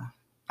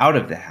out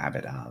of the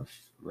habit of,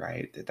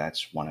 right?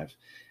 That's one of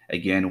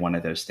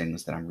those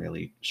things that I'm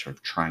really sort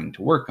of trying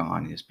to work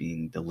on, is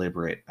being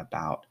deliberate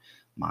about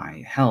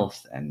my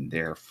health, and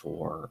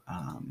therefore,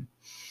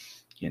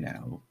 you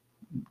know,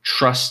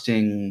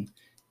 trusting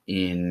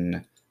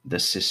in the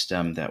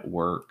system that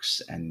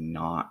works and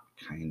not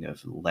kind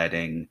of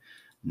letting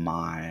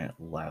my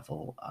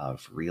level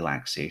of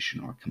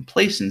relaxation or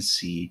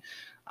complacency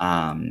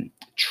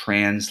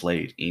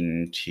translate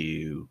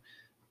into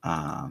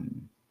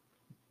um,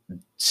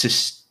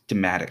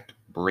 systematic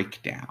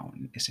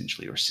breakdown,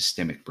 essentially, or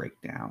systemic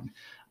breakdown.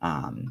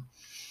 Um,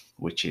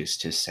 which is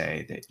to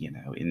say that,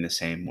 in the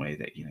same way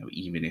that,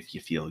 even if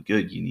you feel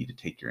good, you need to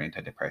take your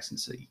antidepressants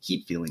so that you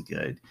keep feeling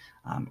good,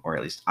 or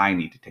at least I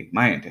need to take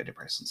my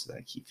antidepressants so that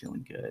I keep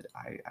feeling good.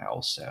 I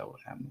also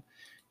am,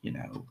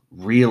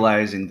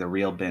 realizing the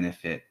real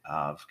benefit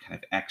of kind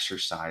of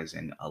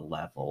exercising a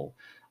level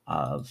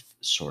of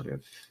sort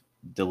of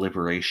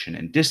deliberation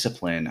and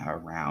discipline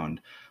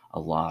around a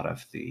lot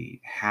of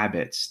the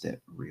habits that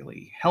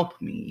really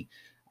help me.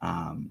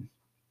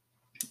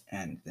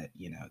 And that,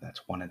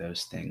 that's one of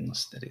those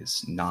things that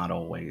is not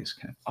always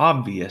kind of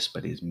obvious,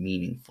 but is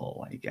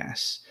meaningful, I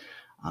guess.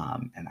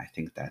 And I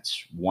think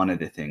that's one of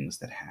the things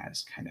that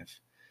has kind of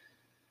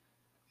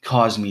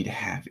caused me to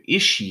have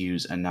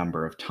issues a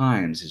number of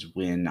times, is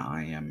when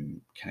I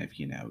am kind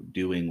of,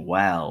 doing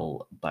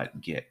well,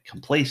 but get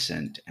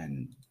complacent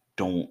and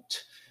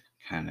don't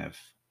kind of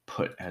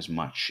put as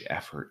much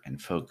effort and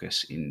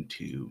focus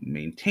into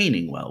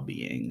maintaining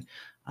well-being.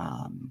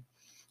 Um,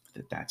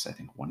 that's, I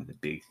think, one of the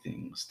big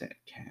things that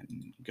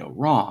can go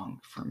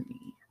wrong for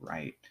me,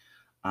 right?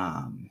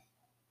 Um,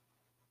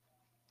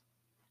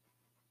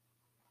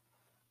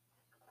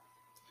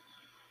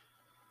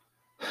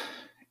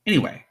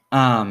 anyway,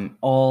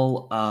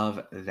 all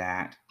of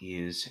that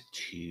is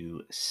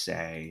to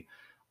say,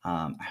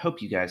 I hope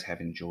you guys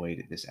have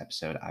enjoyed this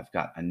episode. I've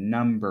got a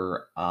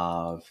number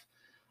of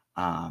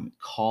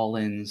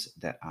call-ins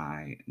that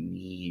I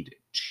need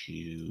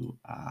to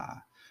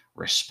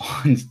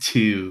respond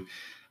to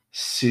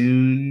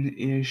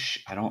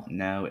soon-ish. I don't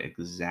know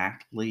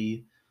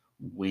exactly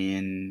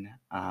when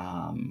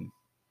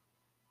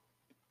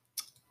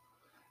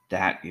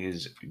that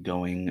is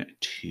going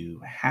to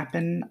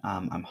happen.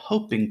 I'm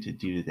hoping to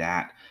do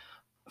that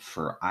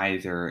for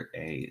either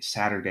a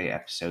Saturday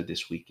episode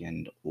this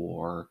weekend,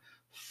 or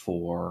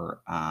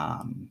for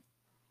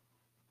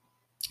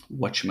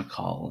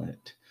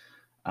whatchamacallit,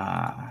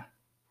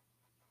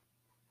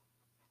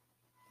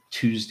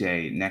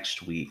 Tuesday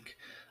next week.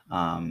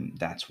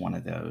 That's one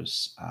of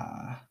those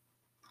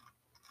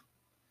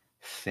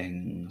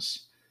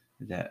things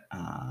that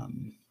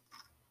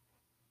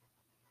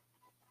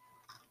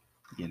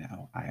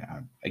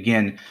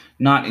again,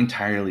 not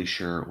entirely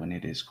sure when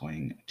it is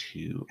going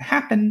to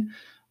happen,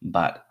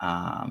 but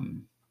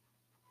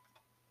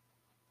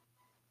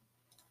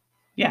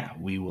yeah,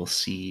 we will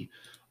see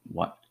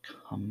what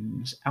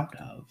comes out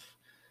of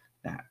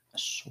that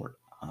sort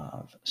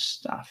of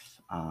stuff.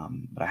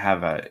 But I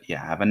have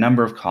a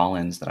number of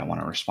call-ins that I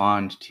want to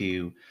respond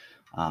to.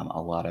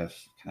 A lot of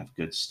kind of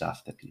good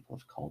stuff that people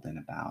have called in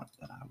about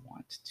that I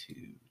want to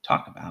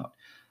talk about.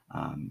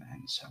 And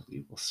so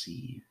we will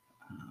see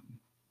um,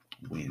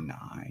 when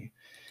I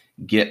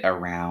get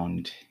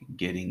around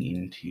getting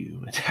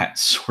into that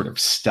sort of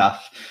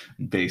stuff,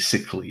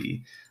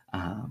 basically.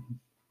 Um,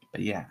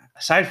 but yeah,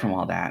 aside from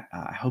all that,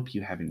 I hope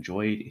you have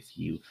enjoyed. If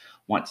you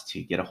want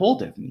to get a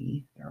hold of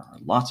me, there are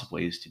lots of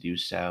ways to do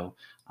so.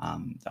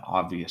 The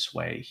obvious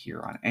way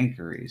here on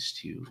Anchor is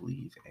to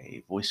leave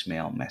a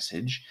voicemail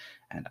message,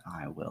 and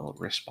I will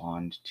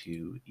respond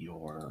to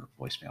your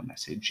voicemail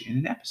message in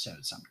an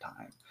episode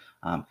sometime.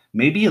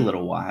 Maybe a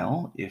little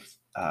while if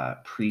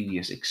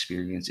previous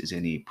experience is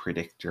any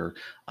predictor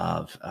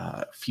of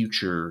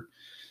future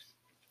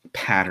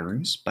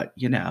patterns, but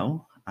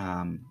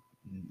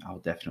I'll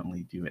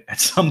definitely do it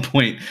at some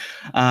point.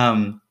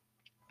 Um,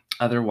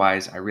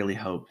 Otherwise, I really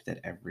hope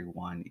that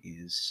everyone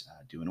is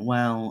doing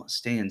well,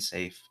 staying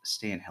safe,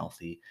 staying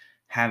healthy,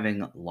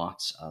 having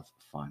lots of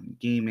fun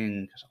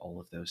gaming, because all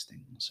of those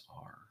things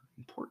are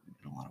important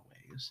in a lot of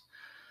ways.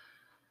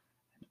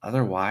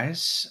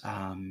 Otherwise,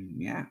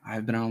 yeah,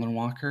 I've been Alan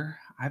Walker.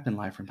 I've been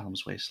live from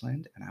Pelham's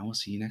Wasteland, and I will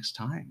see you next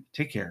time.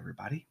 Take care,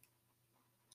 everybody.